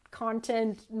 house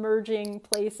content merging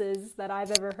places that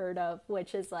I've ever heard of,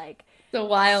 which is like The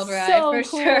wild ride so for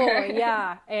cool. sure.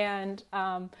 Yeah. And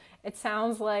it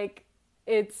sounds like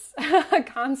it's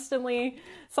constantly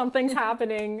something's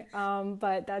happening.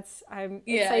 But I'm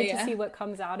Yeah, excited to yeah. see what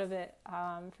comes out of it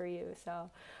for you. So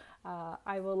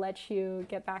I will let you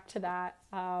get back to that.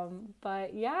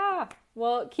 But yeah,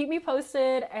 well, keep me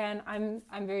posted, and I'm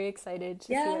very excited to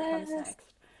see what comes Yes.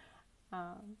 next.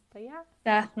 But yeah,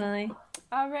 Definitely.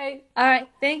 all right. All right.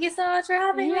 Thank you so much for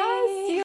having Yes, me. see you